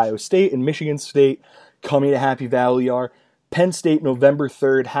big Ohio State and Michigan State coming to Happy Valley are. Penn State, November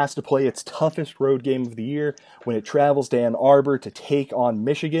 3rd, has to play its toughest road game of the year when it travels to Ann Arbor to take on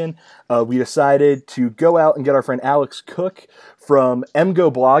Michigan. We decided to go out and get our friend Alex Cook from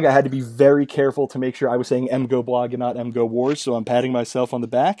MGO Blog. I had to be very careful to make sure I was saying MGO Blog and not MGO Wars, so I'm patting myself on the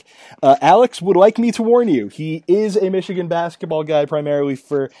back. Alex would like me to warn you, he is a Michigan basketball guy primarily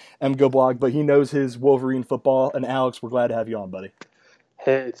for MGO Blog, but he knows his Wolverine football. And Alex, we're glad to have you on, buddy.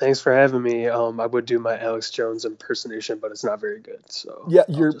 Hey, thanks for having me. I would do my Alex Jones impersonation, but it's not very good. So yeah,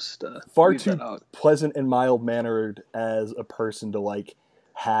 you're just, far too pleasant and mild-mannered as a person to like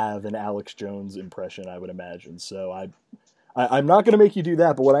have an Alex Jones impression, I would imagine. So I'm not going to make you do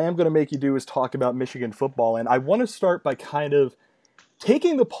that, but what I am going to make you do is talk about Michigan football. And I want to start by kind of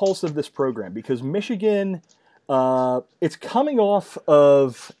taking the pulse of this program, because Michigan, it's coming off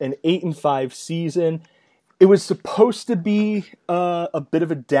of an 8-5 season. It was supposed to be a bit of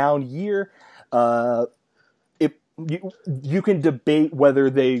a down year. You can debate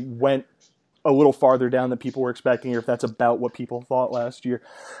whether they went a little farther down than people were expecting, or if that's about what people thought last year.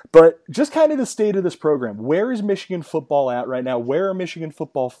 But just kind of the state of this program. Where is Michigan football at right now? Where are Michigan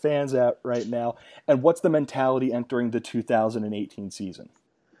football fans at right now? And what's the mentality entering the 2018 season?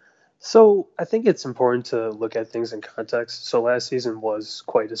 So I think it's important to look at things in context. So last season was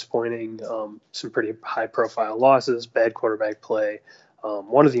quite disappointing. Some pretty high-profile losses, bad quarterback play.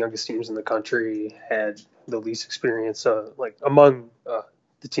 One of the youngest teams in the country had the least experience, among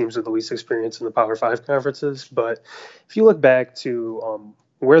the teams with the least experience in the Power 5 conferences. But if you look back to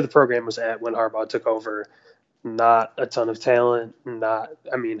where the program was at when Harbaugh took over, not a ton of talent,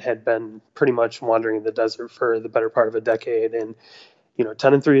 had been pretty much wandering in the desert for the better part of a decade. And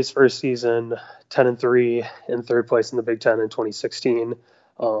 10-3 his first season, 10-3 in third place in the Big Ten in 2016.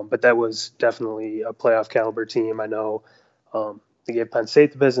 But that was definitely a playoff caliber team. I know they gave Penn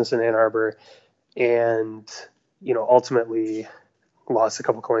State the business in Ann Arbor, and ultimately lost a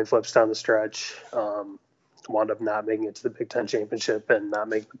couple coin flips down the stretch. Wound up not making it to the Big Ten championship and not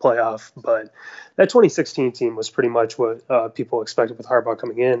making the playoff. But that 2016 team was pretty much what people expected with Harbaugh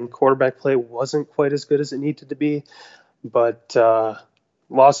coming in. Quarterback play wasn't quite as good as it needed to be, but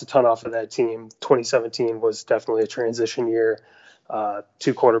lost a ton off of that team. 2017 was definitely a transition year.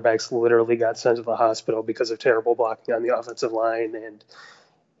 2 quarterbacks literally got sent to the hospital because of terrible blocking on the offensive line. And,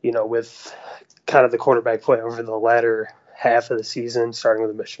 with kind of the quarterback play over the latter half of the season, starting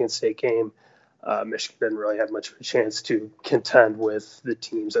with the Michigan State game, Michigan didn't really have much of a chance to contend with the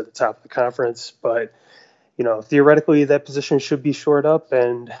teams at the top of the conference. But, theoretically that position should be shored up,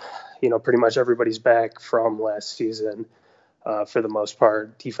 and pretty much everybody's back from last season for the most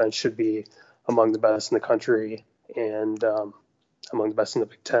part. Defense should be among the best in the country and among the best in the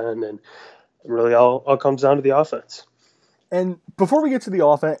Big Ten. And really all comes down to the offense. And before we get to the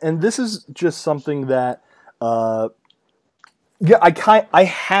offense, and this is just something that, I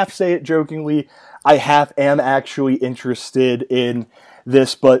half say it jokingly, I half am actually interested in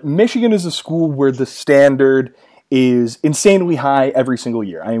this, but Michigan is a school where the standard is insanely high every single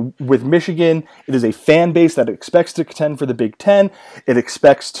year. I mean, with Michigan, it is a fan base that expects to contend for the Big Ten. It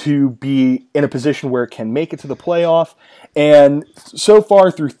expects to be in a position where it can make it to the playoff. And so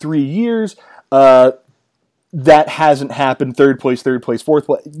far through 3 years, that hasn't happened. Third place, fourth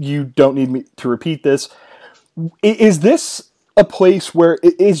place. You don't need me to repeat this. Is this a place where,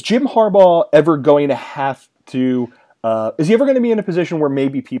 is Jim Harbaugh ever going to have to Is he ever going to be in a position where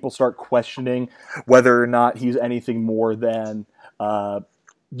maybe people start questioning whether or not he's anything more than,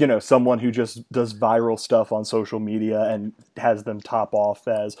 someone who just does viral stuff on social media and has them top off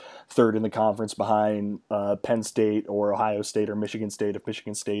as third in the conference behind Penn State or Ohio State or Michigan State if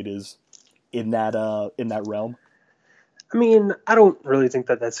Michigan State is in that realm? I mean, I don't really think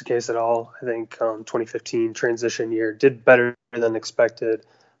that that's the case at all. I think 2015 transition year did better than expected.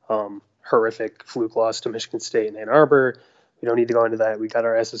 Horrific fluke loss to Michigan State and Ann Arbor. We don't need to go into that. We got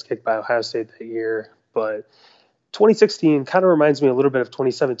our asses kicked by Ohio State that year. But 2016 kind of reminds me a little bit of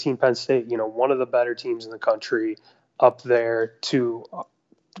 2017 Penn State, one of the better teams in the country, up there to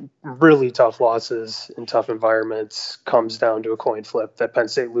really tough losses in tough environments, comes down to a coin flip that Penn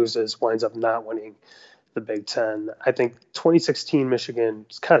State loses, winds up not winning the Big Ten. I think 2016 Michigan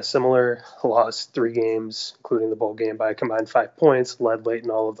is kind of similar, lost 3 games, including the bowl game, by a combined 5 points, led late in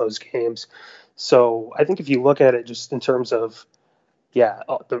all of those games. So I think if you look at it just in terms of,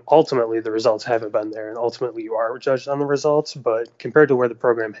 ultimately the results haven't been there, and ultimately you are judged on the results, but compared to where the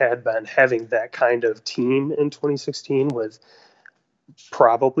program had been, having that kind of team in 2016 with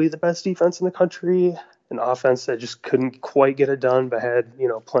probably the best defense in the country, an offense that just couldn't quite get it done, but had,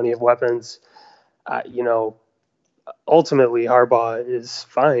 plenty of weapons, ultimately Harbaugh is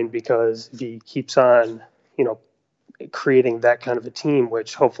fine because if he keeps on, creating that kind of a team,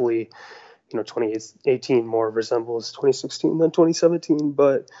 which hopefully, 2018 more resembles 2016 than 2017.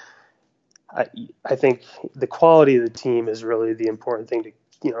 But I think the quality of the team is really the important thing to,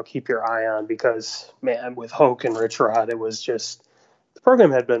 keep your eye on because, man, with Hoke and Rich Rod, it was just the program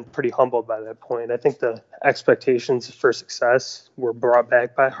had been pretty humbled by that point. I think the expectations for success were brought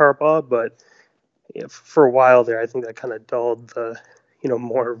back by Harbaugh, but for a while there, I think that kind of dulled the,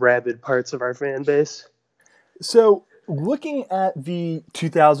 more rabid parts of our fan base. So looking at the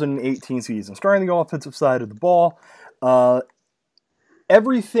 2018 season, starting the offensive side of the ball,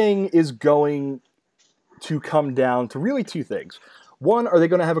 everything is going to come down to really 2 things. 1, are they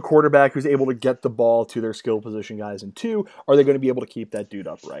going to have a quarterback who's able to get the ball to their skill position guys? And 2, are they going to be able to keep that dude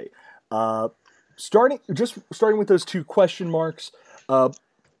upright? Starting with those 2 question marks,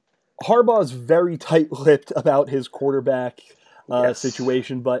 Harbaugh's very tight-lipped about his quarterback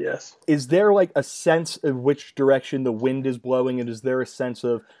situation, but is there like a sense of which direction the wind is blowing, and is there a sense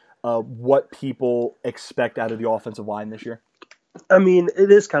of what people expect out of the offensive line this year? I mean,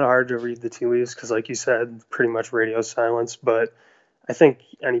 it is kind of hard to read the tea leaves because, like you said, pretty much radio silence, but I think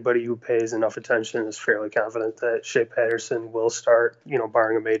anybody who pays enough attention is fairly confident that Shea Patterson will start,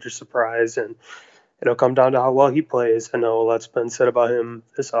 barring a major surprise, and it'll come down to how well he plays. I know a lot's been said about him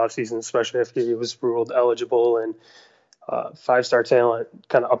this offseason, especially after he was ruled eligible, and 5-star talent,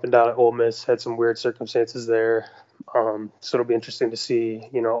 kind of up and down at Ole Miss, had some weird circumstances there. So it'll be interesting to see,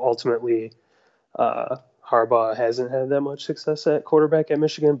 ultimately Harbaugh hasn't had that much success at quarterback at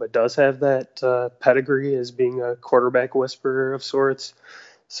Michigan, but does have that pedigree as being a quarterback whisperer of sorts.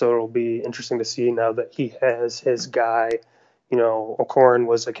 So it'll be interesting to see now that he has his guy. O'Korn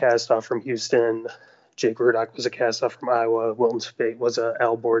was a cast-off from Houston. Jake Rudock was a cast-off from Iowa. Wilton Speight was a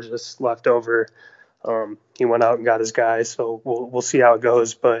Al Borges leftover. He went out and got his guy, so we'll see how it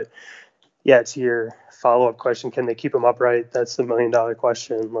goes. But, yeah, to your follow-up question, can they keep him upright? That's the million-dollar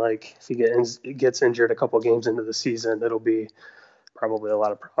question. Like, if he gets injured a couple games into the season, it'll be probably a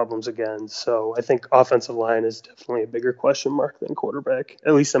lot of problems again. So I think offensive line is definitely a bigger question mark than quarterback,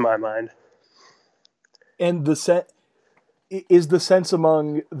 at least in my mind. And is the sense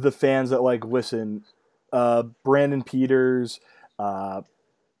among the fans that, like, listen, Brandon Peters,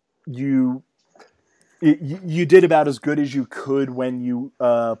 you did about as good as you could when you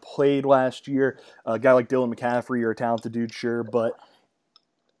played last year. A guy like Dylan McCaffrey, you're a talented dude, sure, but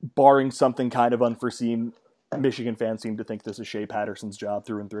barring something kind of unforeseen, Michigan fans seem to think this is Shea Patterson's job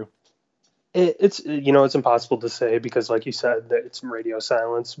through and through. It's impossible to say because, like you said, that it's radio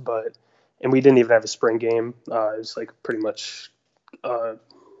silence, and we didn't even have a spring game. It was like pretty much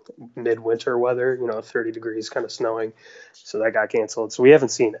midwinter weather, 30 degrees, kind of snowing, so that got canceled. So we haven't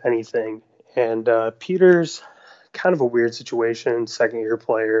seen anything. And Peters, kind of a weird situation. Second-year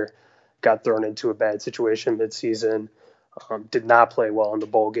player, got thrown into a bad situation midseason. Did not play well in the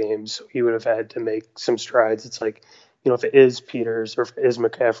bowl game, so he would have had to make some strides. It's like, if it is Peters or if it is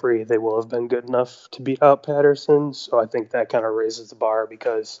McCaffrey, they will have been good enough to beat out Patterson. So I think that kind of raises the bar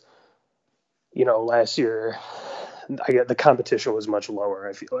because, last year, the competition was much lower,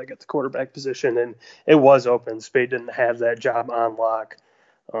 I feel like, at the quarterback position, and it was open. Spade didn't have that job on lock.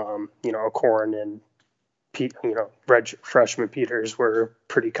 O'Korn and freshman Peters were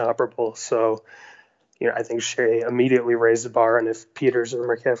pretty comparable. So, I think Shea immediately raised the bar, and if Peters or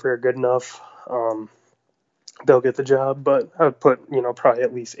McCaffrey are good enough, they'll get the job. But I would put, probably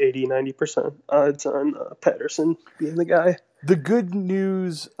at least 80-90% odds on Patterson being the guy. The good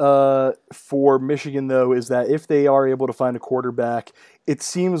news for Michigan, though, is that if they are able to find a quarterback, it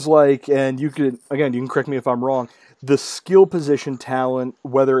seems like, and you can correct me if I'm wrong, the skill position talent,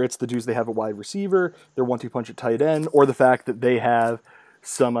 whether it's the dudes they have at wide receiver, their 1-2 punch at tight end, or the fact that they have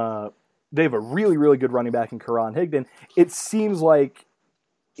they have a really, really good running back in Karan Higdon, it seems like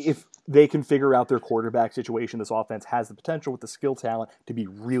if they can figure out their quarterback situation, this offense has the potential with the skill talent to be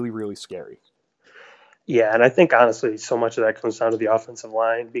really, really scary. Yeah, and I think honestly, so much of that comes down to the offensive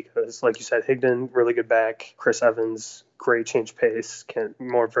line because, like you said, Higdon, really good back. Chris Evans, great change pace,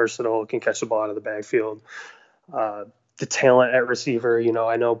 more versatile, can catch the ball out of the backfield. The talent at receiver,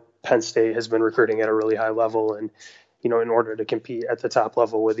 I know Penn State has been recruiting at a really high level, and in order to compete at the top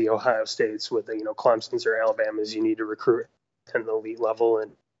level with the Ohio States, with the Clemson's or Alabama's, you need to recruit at the elite level,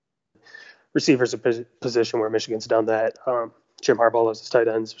 and receivers a position where Michigan's done that. Jim Harbaugh loves his tight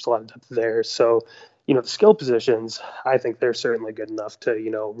ends. There's a lot of depth there, so. The skill positions, I think they're certainly good enough to,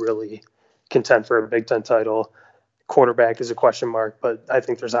 really contend for a Big Ten title. Quarterback is a question mark, but I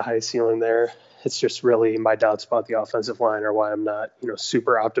think there's a high ceiling there. It's just really my doubts about the offensive line are why I'm not,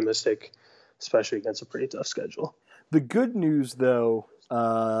 super optimistic, especially against a pretty tough schedule. The good news, though,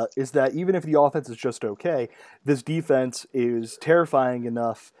 is that even if the offense is just okay, this defense is terrifying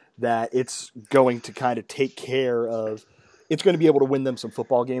enough that it's going to kind of take care of – it's going to be able to win them some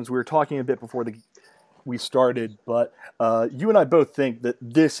football games. We were talking a bit before we started, but you and I both think that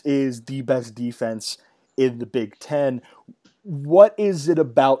this is the best defense in the Big Ten. What is it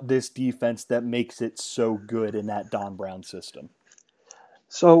about this defense that makes it so good in that Don Brown system?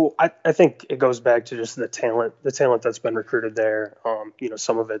 So I think it goes back to just the talent that's been recruited there.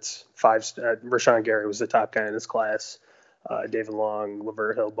 Some of it's Rashawn Gary was the top guy in his class. David Long,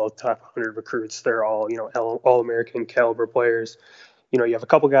 Lavert Hill, both top 100 recruits. They're all, all-American caliber players. You have a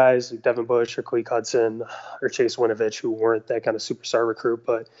couple guys like Devin Bush or Khaleke Hudson or Chase Winovich who weren't that kind of superstar recruit,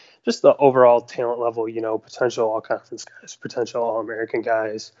 but just the overall talent level, potential all-conference guys, potential all-American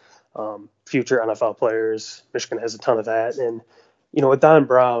guys, future NFL players. Michigan has a ton of that. And, with Don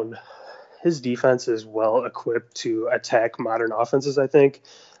Brown, his defense is well equipped to attack modern offenses, I think.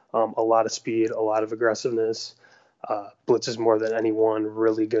 A lot of speed, a lot of aggressiveness. Blitzes more than anyone,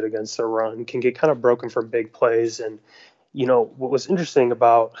 really good against the run, can get kind of broken from big plays. And, what was interesting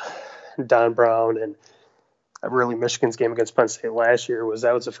about Don Brown and really Michigan's game against Penn State last year was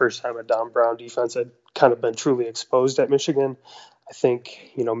that was the first time a Don Brown defense had kind of been truly exposed at Michigan. I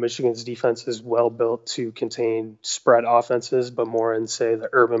think, Michigan's defense is well built to contain spread offenses, but more in, say, the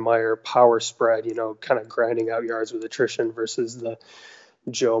Urban Meyer power spread, kind of grinding out yards with attrition versus the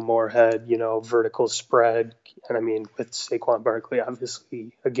Joe Moorhead, vertical spread. And I mean, with Saquon Barkley,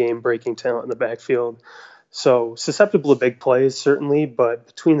 obviously a game-breaking talent in the backfield. So susceptible to big plays, certainly, but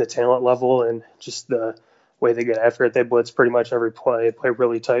between the talent level and just the way they get after it, they blitz pretty much every play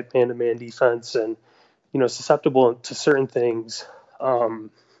really tight man-to-man defense, and, susceptible to certain things.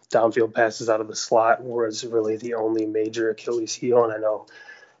 Downfield passes out of the slot was really the only major Achilles heel, and I know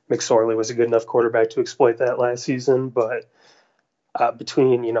McSorley was a good enough quarterback to exploit that last season, but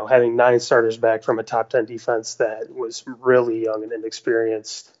between, having 9 starters back from a top 10 defense that was really young and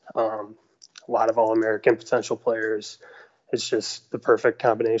inexperienced, a lot of All-American potential players. It's just the perfect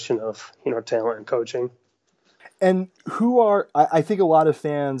combination of, talent and coaching. And I think a lot of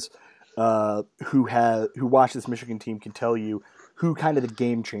fans who watch this Michigan team can tell you who kind of the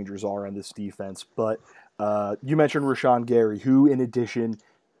game changers are on this defense. But you mentioned Rashawn Gary, who in addition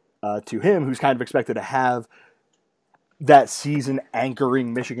to him, who's kind of expected to have that season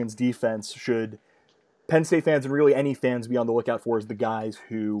anchoring Michigan's defense, should Penn State fans and really any fans be on the lookout for, is the guys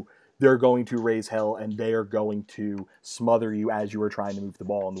who they're going to raise hell and they are going to smother you as you are trying to move the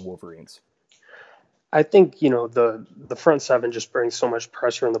ball on the Wolverines. I think, the front seven just brings so much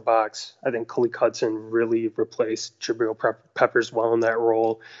pressure in the box. I think Khaleke Hudson really replaced Jabril Peppers well in that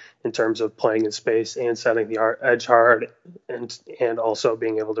role in terms of playing in space and setting the edge hard and also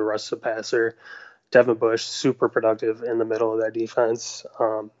being able to rush the passer. Devin Bush, super productive in the middle of that defense.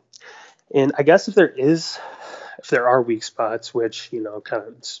 And I guess if there are weak spots, which, kind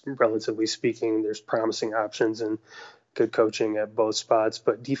of relatively speaking, there's promising options and good coaching at both spots.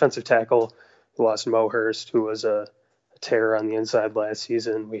 But defensive tackle, we lost Mo Hurst, who was a terror on the inside last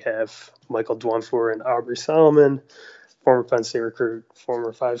season. We have Michael Dwumfour and Aubrey Solomon, former Penn State recruit,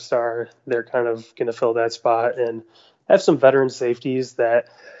 former 5-star. They're kind of going to fill that spot and have some veteran safeties that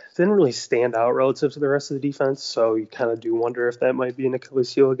didn't really stand out relative to the rest of the defense. So you kind of do wonder if that might be an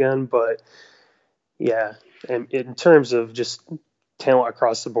Achilles heel again. But yeah, and in terms of just talent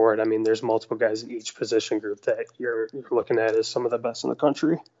across the board. I mean, there's multiple guys in each position group that you're looking at as some of the best in the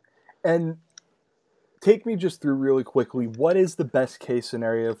country. And take me just through really quickly, what is the best case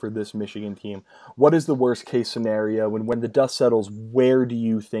scenario for this Michigan team? What is the worst case scenario? And when the dust settles, where do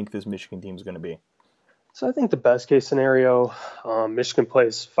you think this Michigan team is going to be? So I think the best case scenario, Michigan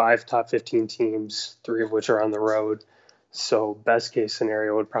plays 5 top 15 teams, 3 of which are on the road. So best case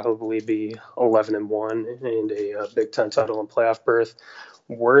scenario would probably be 11-1 and a Big Ten title and playoff berth.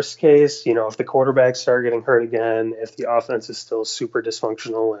 Worst case, if the quarterbacks start getting hurt again, if the offense is still super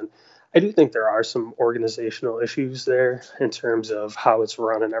dysfunctional, and I do think there are some organizational issues there in terms of how it's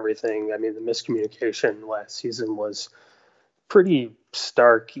run and everything. I mean, the miscommunication last season was pretty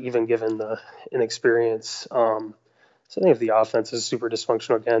stark, even given the inexperience. So I think if the offense is super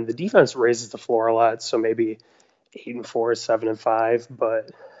dysfunctional again, the defense raises the floor a lot. So maybe 8-4, 7-5.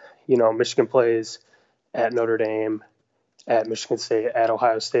 But, Michigan plays at Notre Dame, at Michigan State, at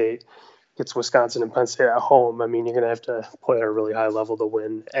Ohio State, gets Wisconsin and Penn State at home. I mean, you're going to have to play at a really high level to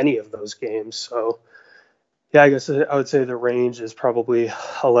win any of those games. So, yeah, I guess I would say the range is probably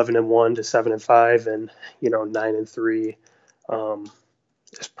 11-1 to 7-5, and 9-3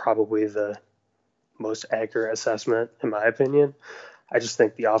 is probably the most accurate assessment, in my opinion. I just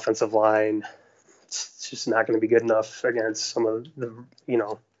think the offensive line, it's just not going to be good enough against some of the,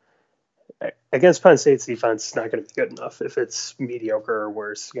 against Penn State's defense, it's not going to be good enough. If it's mediocre or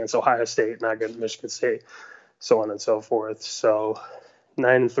worse against Ohio State, not good at Michigan State, so on and so forth. So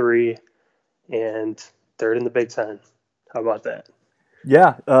 9-3 and third in the Big Ten. How about that?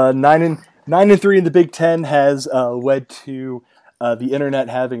 Yeah, 9-3 in the Big Ten has led to the internet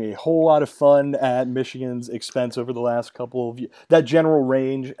having a whole lot of fun at Michigan's expense over the last couple of years. That general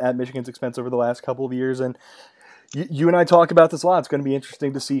range at Michigan's expense over the last couple of years, and you and I talk about this a lot. It's going to be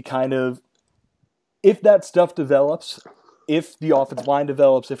interesting to see kind of if that stuff develops, if the offensive line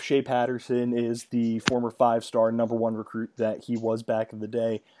develops, if Shea Patterson is the former 5-star number 1 recruit that he was back in the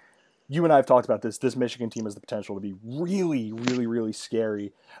day. You and I have talked about this. This Michigan team has the potential to be really, really, really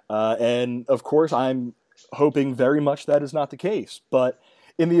scary. And, of course, I'm hoping very much that is not the case. But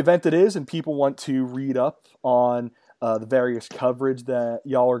in the event it is, and people want to read up on the various coverage that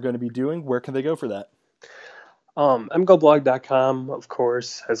y'all are going to be doing, where can they go for that? MGoblog.com, of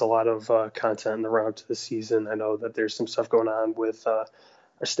course, has a lot of content in the run-up to the season. I know that there's some stuff going on with our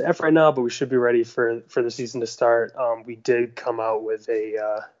staff right now, but we should be ready for the season to start. We did come out with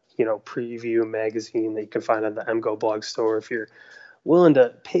a preview magazine that you can find on the MGoblog store if you're willing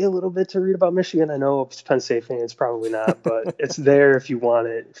to pay a little bit to read about Michigan. I know it's Penn State fans, probably not, but it's there if you want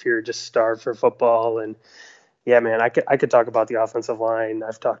it, if you're just starved for football. And yeah, man, I could talk about the offensive line.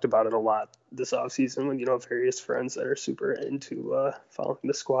 I've talked about it a lot this offseason with, various friends that are super into following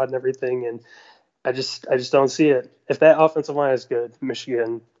the squad and everything. And I just don't see it. If that offensive line is good,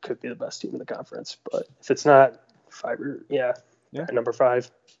 Michigan could be the best team in the conference. But if it's not, number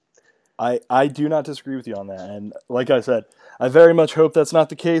 5. I do not disagree with you on that. And like I said, I very much hope that's not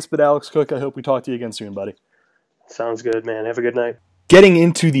the case. But Alex Cook, I hope we talk to you again soon, buddy. Sounds good, man. Have a good night. Getting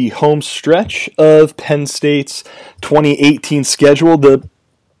into the home stretch of Penn State's 2018 schedule,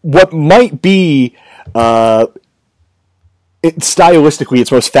 what might be stylistically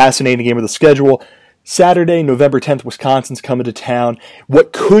its most fascinating game of the schedule. Saturday, November 10th, Wisconsin's coming to town.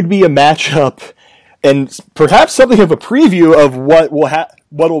 What could be a matchup and perhaps something of a preview of what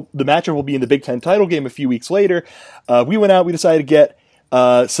the matchup will be in the Big Ten title game a few weeks later. We went out, we decided to get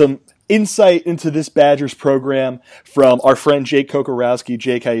some insight into this Badgers program from our friend Jake Kokorowski.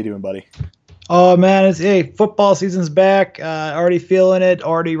 Jake, how you doing, buddy? Oh man, football season's back. Already feeling it.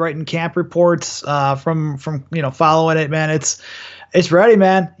 Already writing camp reports from following it, man. It's ready,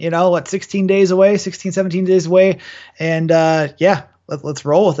 man. 16 days away, 16, 17 days away, and let's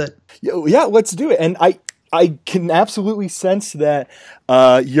roll with it. Yeah, let's do it. And I can absolutely sense that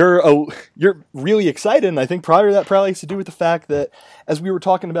you're really excited, and I think part of that probably has to do with the fact that, as we were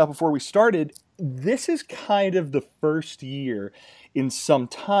talking about before we started, this is kind of the first year in some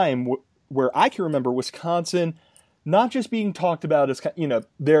time where I can remember Wisconsin not just being talked about as,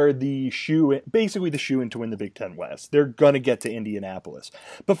 they're basically the shoe-in to win the Big Ten West. They're going to get to Indianapolis.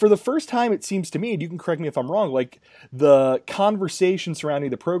 But for the first time, it seems to me, and you can correct me if I'm wrong, like the conversation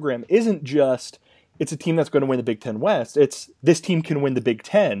surrounding the program isn't just, it's a team that's going to win the Big Ten West. It's this team can win the Big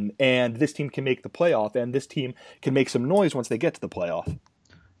Ten, and this team can make the playoff, and this team can make some noise once they get to the playoff.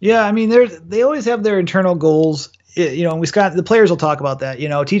 Yeah, I mean, they always have their internal goals. Wisconsin, the players will talk about that.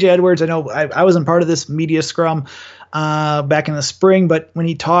 TJ Edwards, I know I wasn't part of this media scrum, back in the spring. But when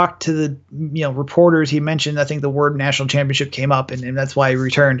he talked to the reporters, he mentioned, I think the word national championship came up, and that's why he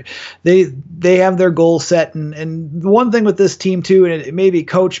returned. They have their goals set, and the one thing with this team too, and it may be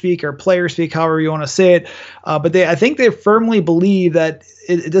coach speak or player speak, however you want to say it, but I think they firmly believe that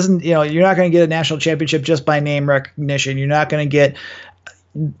it doesn't, you're not going to get a national championship just by name recognition. You're not going to get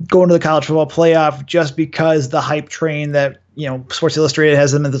going to the college football playoff just because the hype train that Sports Illustrated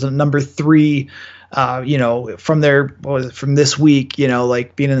has them as a number 3, from this week,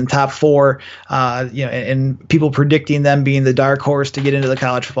 like being in the top 4, and people predicting them being the dark horse to get into the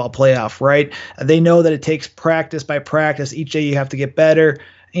college football playoff, right? They know that it takes practice by practice. Each day you have to get better.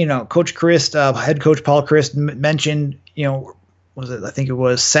 Coach Christ, head coach Paul Christ mentioned, I think it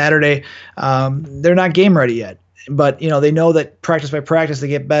was Saturday, they're not game ready yet. But, they know that practice by practice, they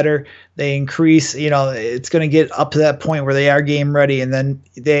get better, they increase, it's going to get up to that point where they are game ready. And then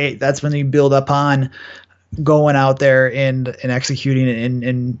that's when you build up on going out there and executing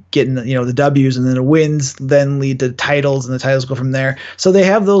and getting, the W's, and then the wins then lead to titles, and the titles go from there. So they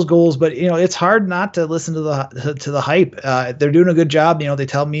have those goals, but, it's hard not to listen to the hype. They're doing a good job. They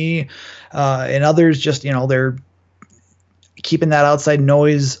tell me and others just, they're keeping that outside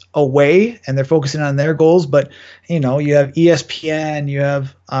noise away, and they're focusing on their goals. But you have ESPN, you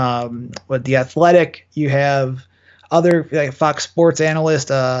have The Athletic, you have other like Fox Sports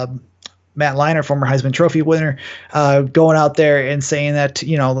analyst Matt Leinart, former Heisman Trophy winner, going out there and saying that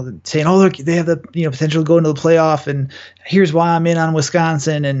saying, oh look, they have the potential to go into the playoff, and here's why I'm in on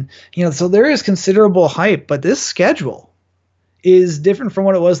Wisconsin, and so there is considerable hype. But this schedule is different from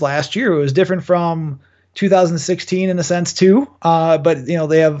what it was last year. It was different from 2016 in a sense too, but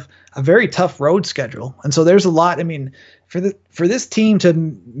they have a very tough road schedule, and so there's a lot. I mean, for this team to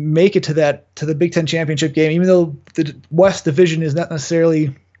make it to the Big Ten championship game, even though the West Division is not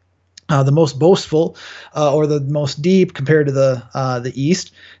necessarily the most boastful or the most deep compared to the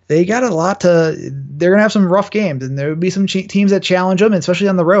East, they got a lot they're gonna have some rough games, and there will be some teams that challenge them, especially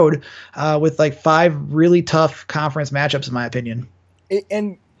on the road, with like 5 really tough conference matchups, in my opinion.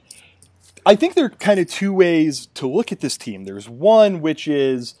 And I think there are kind of 2 ways to look at this team. There's one, which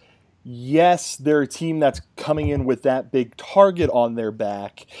is, yes, they're a team that's coming in with that big target on their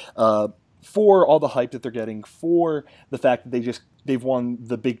back for all the hype that they're getting, for the fact that they've won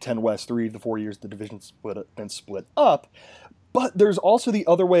the Big Ten West 3 of the 4 years the division's been split up. But there's also the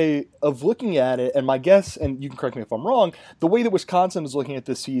other way of looking at it, and my guess, and you can correct me if I'm wrong, the way that Wisconsin is looking at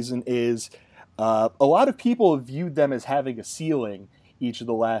this season is a lot of people have viewed them as having a ceiling each of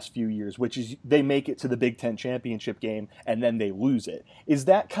the last few years, which is they make it to the Big Ten championship game and then they lose it. Is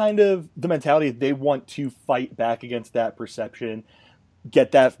that kind of the mentality that they want to fight back against that perception,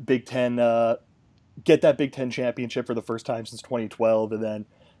 get that Big Ten championship for the first time since 2012, and then,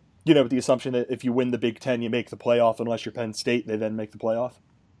 with the assumption that if you win the Big Ten, you make the playoff, unless you're Penn State, they then make the playoff?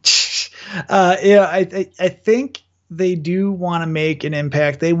 I think they do want to make an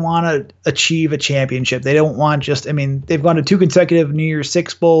impact. They want to achieve a championship. They don't want they've gone to 2 consecutive New Year's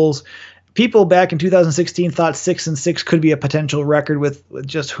Six Bowls. People back in 2016 thought 6-6 could be a potential record with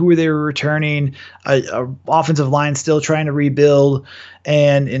just who they were returning, a offensive line still trying to rebuild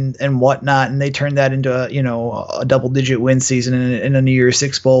and whatnot. And they turned that into a double-digit win season and a New Year's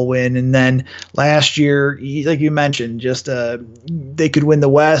Six Bowl win. And then last year, like you mentioned, just they could win the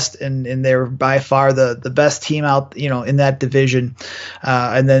West, and they're by far the best team out in that division.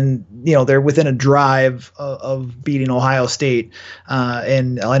 And then they're within a drive of beating Ohio State.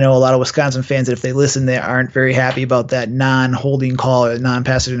 And I know a lot of Wisconsin fans that if they listen, they aren't very happy about that non-holding call or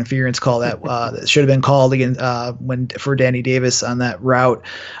non-passive interference call that should have been called again for Danny Davis on that route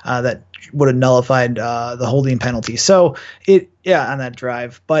that would have nullified the holding penalty. So on that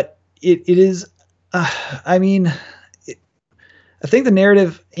drive, but it is. I think the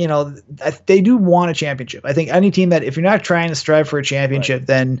narrative, they do want a championship. I think any team that if you're not trying to strive for a championship, right,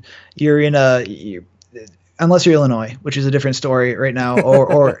 then you're unless you're Illinois, which is a different story right now,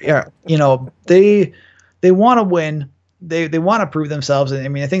 or they want to win. They want to prove themselves.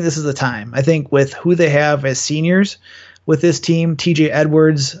 And I think this is the time. I think with who they have as seniors with this team, TJ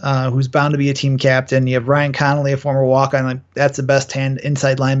Edwards, who's bound to be a team captain. You have Ryan Connolly, a former walk-on. That's the best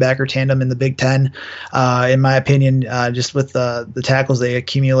inside linebacker tandem in the Big Ten, in my opinion, just with the tackles they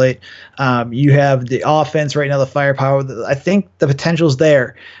accumulate. You have the offense right now, the firepower. I think the potential's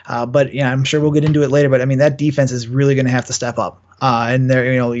there, but I'm sure we'll get into it later. But that defense is really going to have to step up. And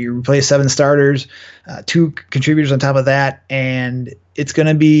there, you replace 7 starters, 2 contributors on top of that, and it's going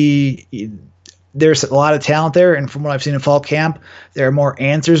to be. There's a lot of talent there, and from what I've seen in fall camp, there are more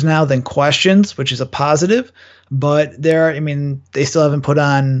answers now than questions, which is a positive. But they still haven't put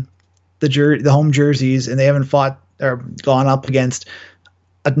on the home jerseys, and they haven't fought they're gone up against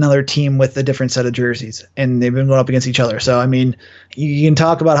another team with a different set of jerseys, and they've been going up against each other. So, I mean, you can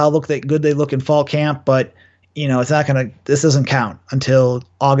talk about how good they look in fall camp, but this doesn't count until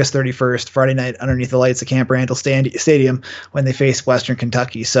August 31st, Friday night, underneath the lights at Camp Randall Stadium when they face Western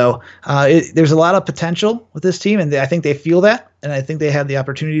Kentucky. So there's a lot of potential with this team, and I think they feel that, and I think they have the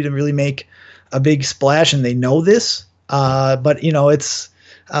opportunity to really make a big splash, and they know this. But it's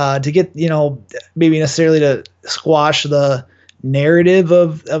to get, maybe necessarily to squash the narrative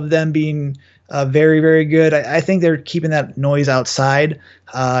of them being very, very good. I think they're keeping that noise outside,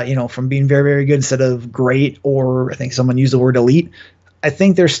 from being very, very good instead of great, or I think someone used the word elite. I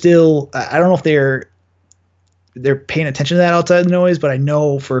think they're still, I don't know if they're paying attention to that outside the noise, but I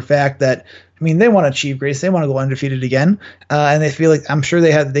know for a fact that, they want to achieve greatness. They want to go undefeated again. And they feel like, I'm sure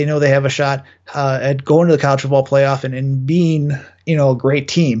they know they have a shot at going to the college football playoff and being, a great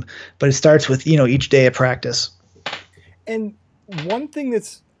team, but it starts with, each day of practice. And one thing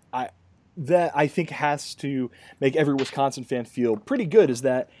that I think has to make every Wisconsin fan feel pretty good is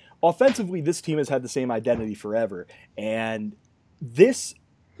that offensively, this team has had the same identity forever. And this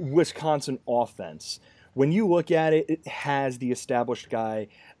Wisconsin offense, when you look at it, it has the established guy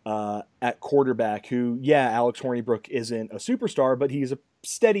at quarterback who, Alex Hornibrook isn't a superstar, but he's a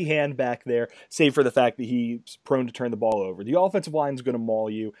steady hand back there, save for the fact that he's prone to turn the ball over. The offensive line is going to maul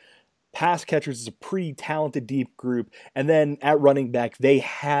you. Pass catchers is a pretty talented deep group. And then at running back, they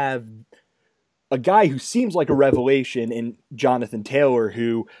have a guy who seems like a revelation in Jonathan Taylor,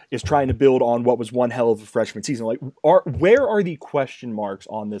 who is trying to build on what was one hell of a freshman season. Where are the question marks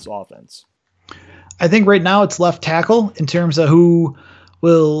on this offense? I think right now it's left tackle in terms of who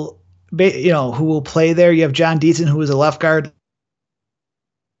will play there. You have John Dietzen, who is a left guard,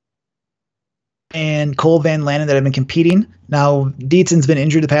 and Cole Van Lanen that have been competing. Now, Dietzen's been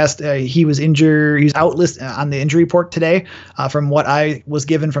injured the past. He was injured. He was out on the injury report today, from what I was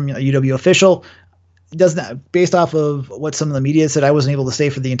given from a UW official. Based off of what some of the media said, I wasn't able to stay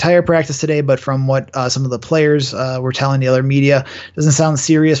for the entire practice today, but from what some of the players were telling the other media, doesn't sound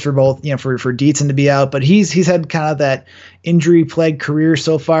serious for both, for Dietzen to be out, but he's had kind of that injury-plagued career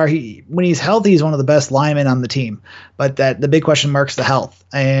so far. When he's healthy, he's one of the best linemen on the team, but the big question mark's the health.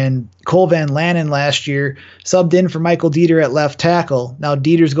 And Cole Van Lanen last year subbed in for Michael Dieter at left tackle. Now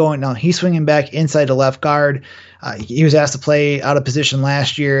he's swinging back inside to left guard. He was asked to play out of position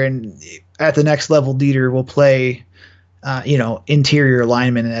last year, and at the next level, Dieter will play, interior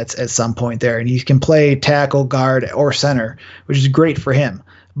lineman at some point there, and he can play tackle, guard, or center, which is great for him.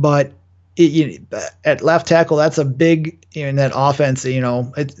 But at left tackle, that's a big in that offense.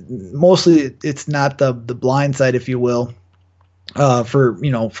 Mostly it's not the blind side, if you will,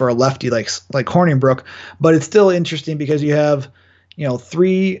 for a lefty like Hornibrook, but it's still interesting because you have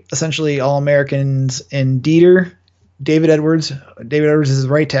three essentially All-Americans in Dieter. David Edwards is his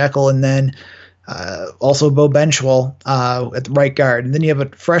right tackle, and then also Bo Benchwell at the right guard. And then you have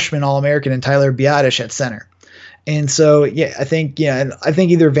a freshman All-American in Tyler Biadasz at center. And so, I think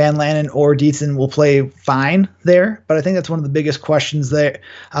either Van Lanen or Dietzen will play fine there, but I think that's one of the biggest questions there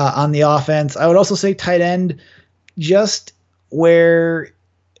on the offense. I would also say tight end, just where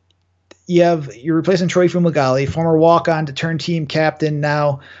you're replacing Troy Fumagalli, former walk-on to turn team captain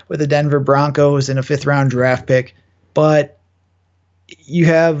now with the Denver Broncos in a 5th-round draft pick. But you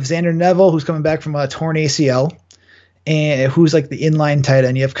have Xander Neville, who's coming back from a torn ACL, and who's like the inline tight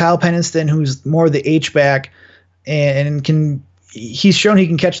end. You have Kyle Penniston, who's more the H-back, and he's shown he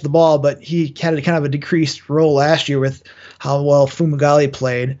can catch the ball, but he had kind of a decreased role last year with how well Fumagalli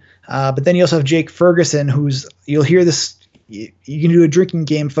played. But then you also have Jake Ferguson, you'll hear this. You can do a drinking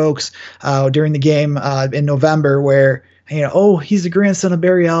game, folks, during the game in November where, he's the grandson of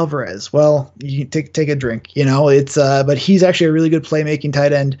Barry Alvarez. Well, you can take a drink, but he's actually a really good playmaking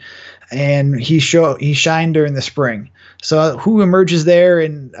tight end, and he shined during the spring. So who emerges there?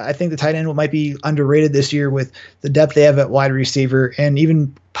 And I think the tight end might be underrated this year with the depth they have at wide receiver and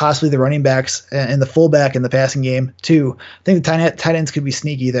even possibly the running backs and the fullback in the passing game too. I think the tight ends could be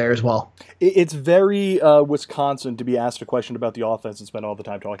sneaky there as well. It's very Wisconsin to be asked a question about the offense and spend all the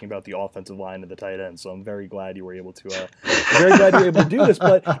time talking about the offensive line and the tight end. So I'm very glad you were able to do this.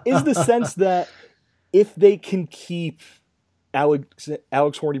 But is the sense that if they can keep Alex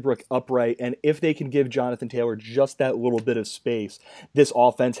Hornibrook upright, and if they can give Jonathan Taylor just that little bit of space, this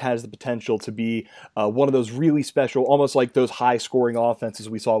offense has the potential to be one of those really special, almost like those high-scoring offenses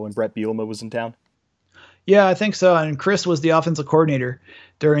we saw when Brett Bielema was in town? Yeah, I think so. And Chris was the offensive coordinator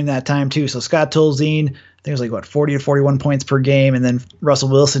during that time too. So Scott Tolzien, I think it was 40 to 41 points per game. And then Russell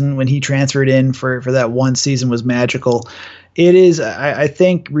Wilson, when he transferred in for that one season, was magical. It is, I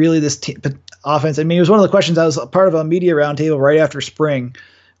think, really this team. But offense. I mean, it was one of the questions. I was a part of a media roundtable right after spring,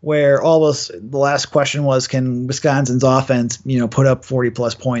 where the last question was, can Wisconsin's offense, put up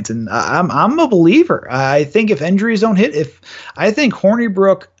 40+ points? And I'm a believer. I think if injuries don't hit, I think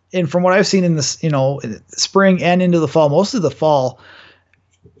Hornibrook, and from what I've seen in this, spring and into the fall, most of the fall,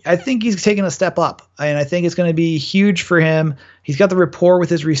 I think he's taking a step up, and I think it's going to be huge for him. He's got the rapport with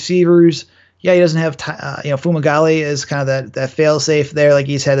his receivers. Yeah, he doesn't have, Fumagalli is kind of that fail-safe there like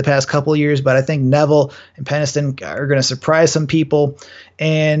he's had the past couple of years, but I think Neville and Peniston are going to surprise some people.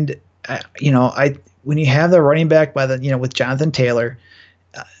 And, when you have the running back with Jonathan Taylor,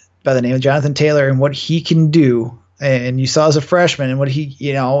 by the name of Jonathan Taylor, and what he can do, and you saw as a freshman and what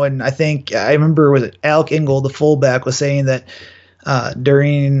he, and I remember was it Alec Ingold, the fullback, was saying that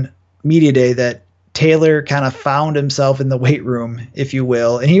during media day that Taylor kind of found himself in the weight room, if you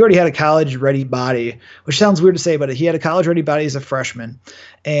will. And he already had a college-ready body, which sounds weird to say, but he had a college-ready body as a freshman.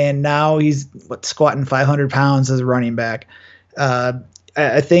 And now he's squatting 500 pounds as a running back.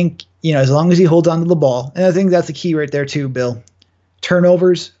 I think, as long as he holds on to the ball, and I think that's the key right there too, Bill.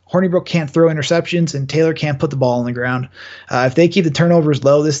 Turnovers, Hornibrook can't throw interceptions, and Taylor can't put the ball on the ground. If they keep the turnovers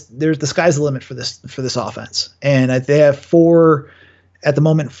low, the sky's the limit for this offense. And they have four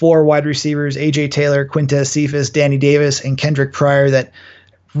wide receivers: AJ Taylor, Quintez Cephas, Danny Davis, and Kendrick Pryor, that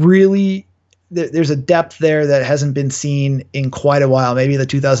really there's a depth there that hasn't been seen in quite a while. Maybe the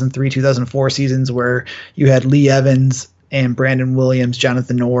 2003, 2004 seasons where you had Lee Evans and Brandon Williams,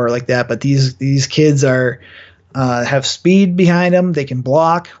 Jonathan Orr, like that. But these kids have speed behind them. They can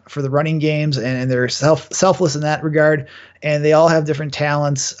block for the running games, and they're selfless in that regard. And they all have different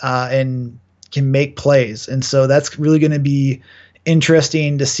talents and can make plays. And so that's really going to be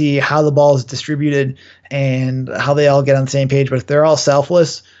interesting to see how the ball is distributed and how they all get on the same page. But if they're all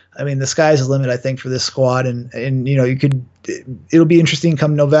selfless, I mean, the sky's the limit, I think, for this squad. And it'll be interesting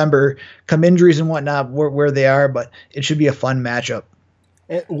come November, come injuries and whatnot, where they are, but it should be a fun matchup.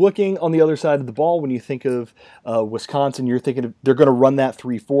 And looking on the other side of the ball, when you think of Wisconsin, you're thinking of, they're going to run that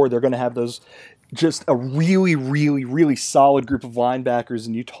 3-4. They're going to have those, just a really, really, really solid group of linebackers.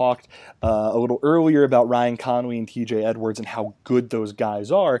 And you talked a little earlier about Ryan Conway and TJ Edwards and how good those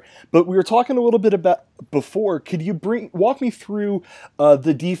guys are. But we were talking a little bit about before. Could you walk me through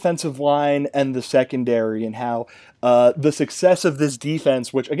the defensive line and the secondary, and how the success of this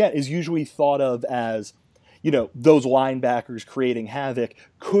defense, which again is usually thought of as, those linebackers creating havoc,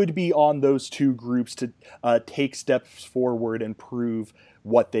 could be on those two groups to take steps forward and prove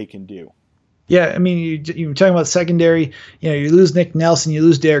what they can do? Yeah, I mean, you're talking about secondary. You lose Nick Nelson, you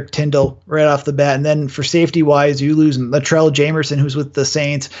lose Derek Tyndall right off the bat, and then for safety-wise, you lose Latrell Jamerson, who's with the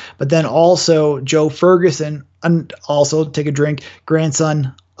Saints, but then also Joe Ferguson, and also take a drink,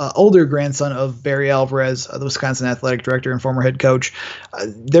 older grandson of Barry Alvarez, the Wisconsin athletic director and former head coach.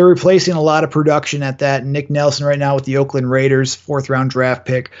 They're replacing a lot of production at that. Nick Nelson right now with the Oakland Raiders, 4th-round draft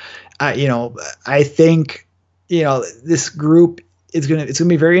pick. I think this group. It's gonna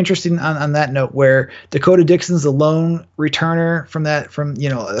be very interesting on that note, where Dakota Dixon's the lone returner from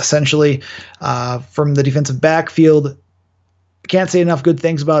essentially from the defensive backfield. Can't say enough good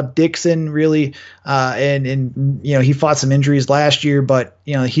things about Dixon, really, and he fought some injuries last year, but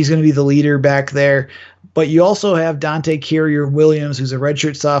he's going to be the leader back there. But you also have Dante Carrier-Williams, who's a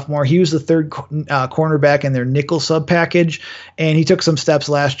redshirt sophomore. He was the third cornerback in their nickel sub package, and he took some steps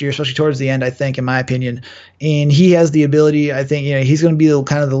last year, especially towards the end, I think, in my opinion. And he has the ability, I think, he's going to be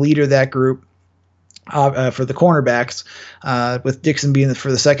kind of the leader of that group for the cornerbacks, with Dixon being for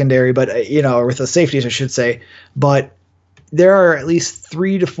the secondary, but or with the safeties, I should say. But there are at least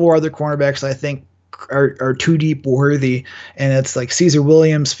 3 to 4 other cornerbacks I think are too deep worthy, and it's like Caesar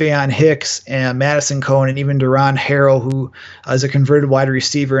Williams, Faion Hicks, and Madison Cohn, and even Duron Harrell, who is a converted wide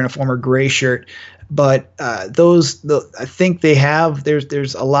receiver and a former gray shirt. But I think they have.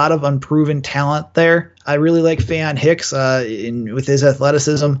 There's a lot of unproven talent there. I really like Faion Hicks with his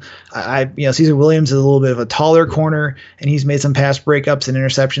athleticism. Caesar Williams is a little bit of a taller corner, and he's made some pass breakups and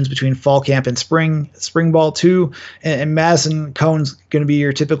interceptions between fall camp and spring ball too. And Madison Cohn's going to be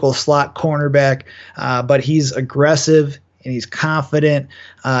your typical slot cornerback, but he's aggressive and he's confident,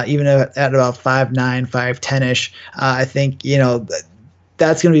 even at about 5'9", 5'10"-ish. I think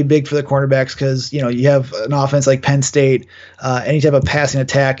that's going to be big for the cornerbacks, because you have an offense like Penn State, any type of passing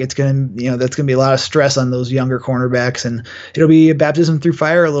attack, it's going to that's going to be a lot of stress on those younger cornerbacks, and it'll be a baptism through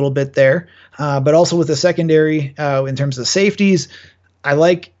fire a little bit there. But also with the secondary, in terms of safeties, I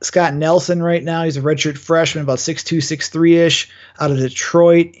like Scott Nelson right now. He's a redshirt freshman, about 6'2", 6'3"-ish, out of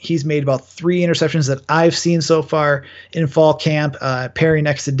Detroit. He's made about 3 interceptions that I've seen so far in fall camp, pairing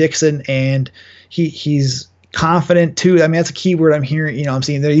next to Dixon, and he's confident too. I mean, that's a key word I'm hearing. You know, I'm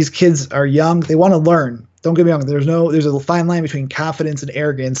seeing that these kids are young. They want to learn. Don't get me wrong. There's a fine line between confidence and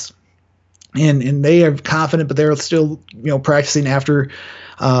arrogance, and they are confident, but they're still, practicing after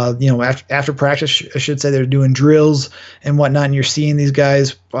practice, I should say. They're doing drills and whatnot, and you're seeing these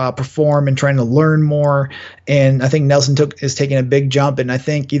guys perform and trying to learn more. And I think Nelson is taking a big jump, and I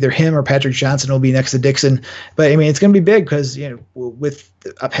think either him or Patrick Johnson will be next to Dixon. But I mean, it's going to be big because with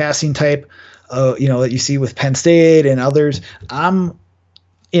a passing type, that you see with Penn State and others,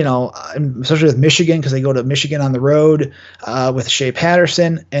 especially with Michigan, because they go to Michigan on the road with Shea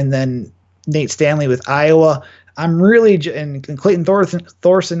Patterson, and then Nate Stanley with Iowa. I'm really and Clayton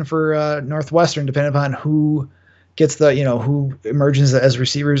Thorson for Northwestern, depending upon who gets who emerges as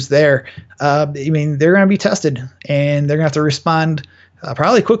receivers there. I mean, they're going to be tested, and they're going to have to respond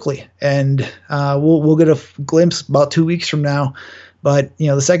probably quickly. And we'll get a glimpse about 2 weeks from now. But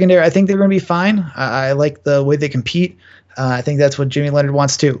the secondary, I think they're going to be fine. I like the way they compete. I think that's what Jimmy Leonhard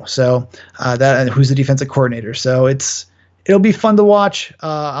wants too. So who's the defensive coordinator? So it'll be fun to watch.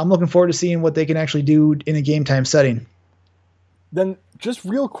 I'm looking forward to seeing what they can actually do in a game time setting. Then just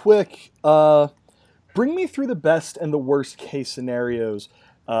real quick, bring me through the best and the worst case scenarios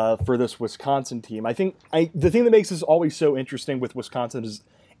for this Wisconsin team. I think the thing that makes this always so interesting with Wisconsin is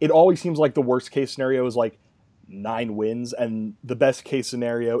it always seems like the worst case scenario is like 9 wins, and the best case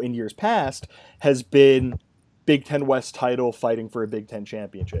scenario in years past has been Big Ten West title fighting for a Big Ten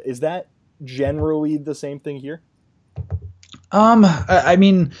championship. Is that generally the same thing here? I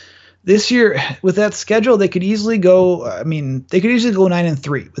mean, this year with that schedule, they could easily go. I mean, they could easily go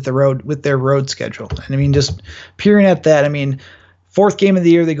 9-3 with their road schedule. And I mean, just peering at that, I mean, 4th game of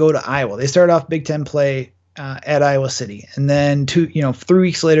the year they go to Iowa. They start off Big Ten play at Iowa City, and then 3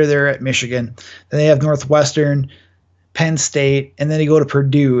 weeks later they're at Michigan. Then they have Northwestern, Penn State, and then they go to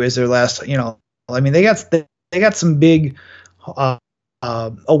Purdue as their last. I mean, they got some big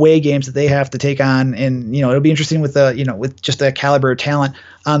away games that they have to take on, and it'll be interesting with with just the caliber of talent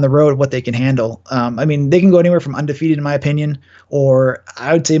on the road what they can handle. I mean, they can go anywhere from undefeated in my opinion, or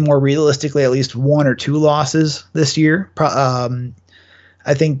I would say more realistically at least 1 or 2 losses this year.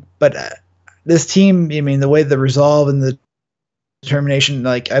 I think, but this team, I mean, the way the resolve and the determination,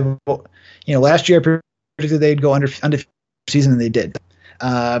 last year I predicted they'd go undefeated season, and they did.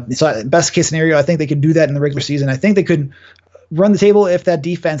 So best case scenario, I think they could do that in the regular season. I think they could run the table if that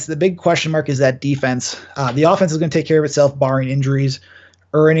defense, the big question mark is that defense. The offense is going to take care of itself barring injuries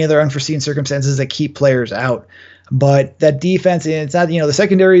or any other unforeseen circumstances that keep players out. But that defense, it's not, the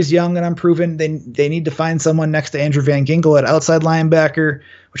secondary is young and unproven. They need to find someone next to Andrew Van Ginkel at outside linebacker,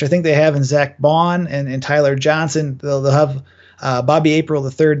 which I think they have in Zach Bond and Tyler Johnson. They'll have Bobby April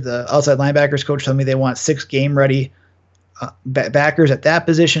III, the outside linebackers coach, told me they want 6 game-ready backers at that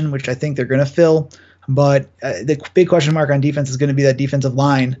position, which I think they're going to fill. But the big question mark on defense is going to be that defensive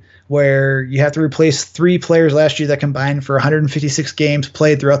line, where you have to replace 3 players last year that combined for 156 games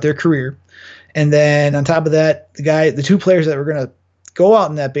played throughout their career. And then on top of that, the 2 players that were going to go out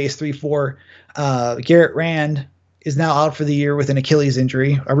in that base 3-4, Garrett Rand is now out for the year with an Achilles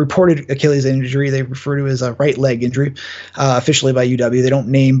injury, a reported Achilles injury they refer to as a right leg injury, officially by UW. They don't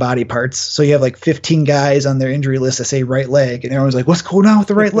name body parts. So you have like 15 guys on their injury list that say right leg, and everyone's like, what's going on with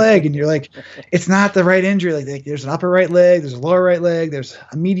the right leg? And you're like, it's not the right injury. Like there's an upper right leg, there's a lower right leg, there's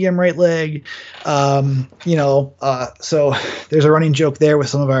a medium right leg. So there's a running joke there with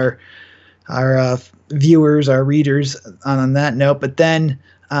some of our viewers, our readers on that note.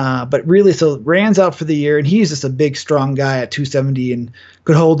 But really, so Rand's out for the year, and he's just a big, strong guy at 270 and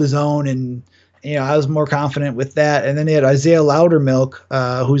could hold his own. And, I was more confident with that. And then they had Isaiah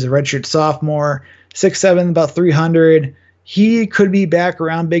Loudermilk, who's a redshirt sophomore, 6'7", about 300. He could be back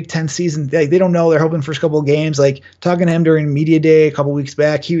around Big Ten season. They don't know. They're hoping for a couple of games. Like talking to him during media day a couple weeks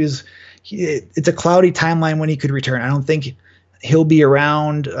back, it's a cloudy timeline when he could return. I don't think he'll be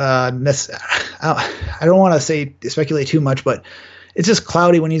around. I don't want to speculate too much, but it's just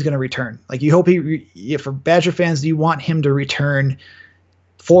cloudy when he's going to return. Like you hope for Badger fans, you want him to return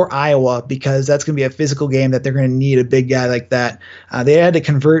for Iowa, because that's going to be a physical game that they're going to need a big guy like that. They had to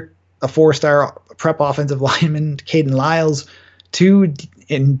convert a 4-star prep offensive lineman, Caden Lyles,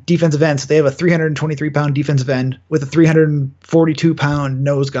 in defensive end. So they have a 323-pound defensive end with a 342-pound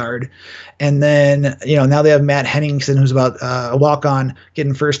nose guard. And then, now they have Matt Henningsen, who's about a walk-on,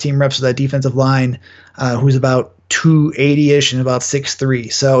 getting first-team reps with that defensive line, who's about 280-ish and about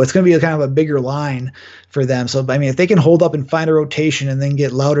 6'3". So it's going to be kind of a bigger line for them. So, I mean, if they can hold up and find a rotation and then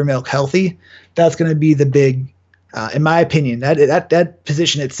get Loudermilk healthy, that's going to be the big, in my opinion, that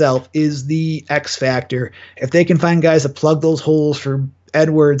position itself is the X factor. If they can find guys to plug those holes for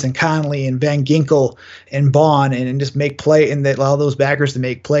Edwards and Conley and Van Ginkel and Bond and just make play and allow those backers to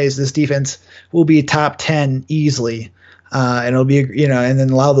make plays, this defense will be top 10 easily. And it'll be, and then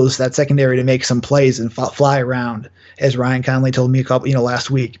allow that secondary to make some plays and fly around, as Ryan Conley told me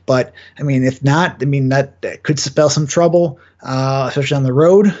last week. But I mean, if not, that could spell some trouble, especially on the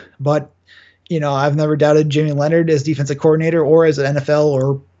road. But I've never doubted Jimmy Leonard as defensive coordinator or as an NFL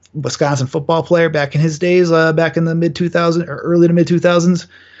or Wisconsin football player back in his days, back in the mid 2000s or early to mid 2000s.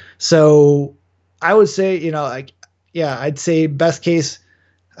 So I would say, I'd say best case,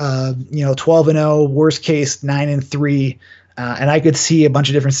 12-0, worst case 9-3, and I could see a bunch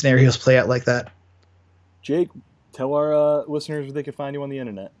of different scenarios play out like that. Jake, tell our listeners where they can find you on the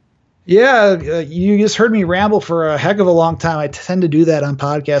internet. Yeah, you just heard me ramble for a heck of a long time. I tend to do that on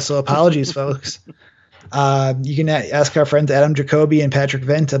podcasts, so apologies, folks. You can ask our friends Adam Jacoby and Patrick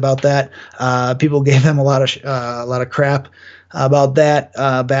Vent about that. People gave them a lot of crap about that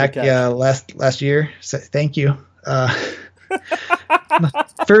back last year. So thank you.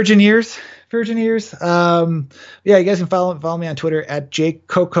 Virgin years. Yeah, you guys can follow me on Twitter at Jake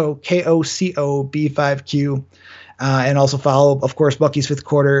Coco, KOCOB5Q. And also follow, of course, Bucky's Fifth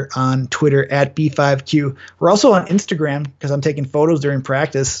Quarter on Twitter at B5Q. We're also on Instagram because I'm taking photos during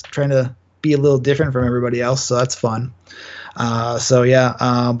practice, trying to be a little different from everybody else. So that's fun. But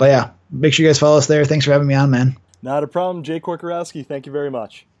yeah, make sure you guys follow us there. Thanks for having me on, man. Not a problem. Jake Korkorowski, thank you very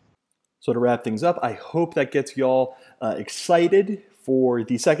much. So to wrap things up, I hope that gets y'all excited for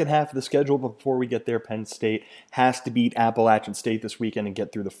the second half of the schedule. But before we get there, Penn State has to beat Appalachian State this weekend and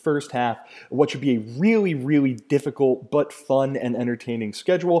get through the first half of what should be a really, really difficult but fun and entertaining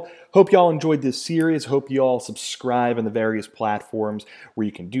schedule. Hope y'all enjoyed this series. Hope y'all subscribe on the various platforms where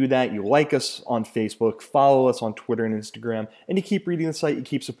you can do that. You like us on Facebook, follow us on Twitter and Instagram, and you keep reading the site, you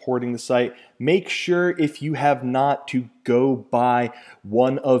keep supporting the site. Make sure, if you have not, to go buy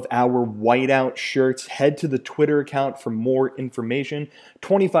one of our whiteout shirts. Head to the Twitter account for more information.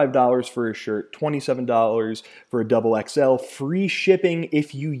 $25 for a shirt, $27 for a double XL. Free shipping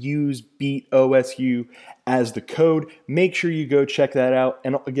if you use BeatOSU as the code. Make sure you go check that out.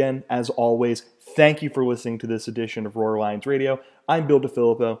 And again, as always, thank you for listening to this edition of Roar Lions Radio. I'm Bill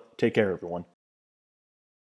DeFilippo. Take care, everyone.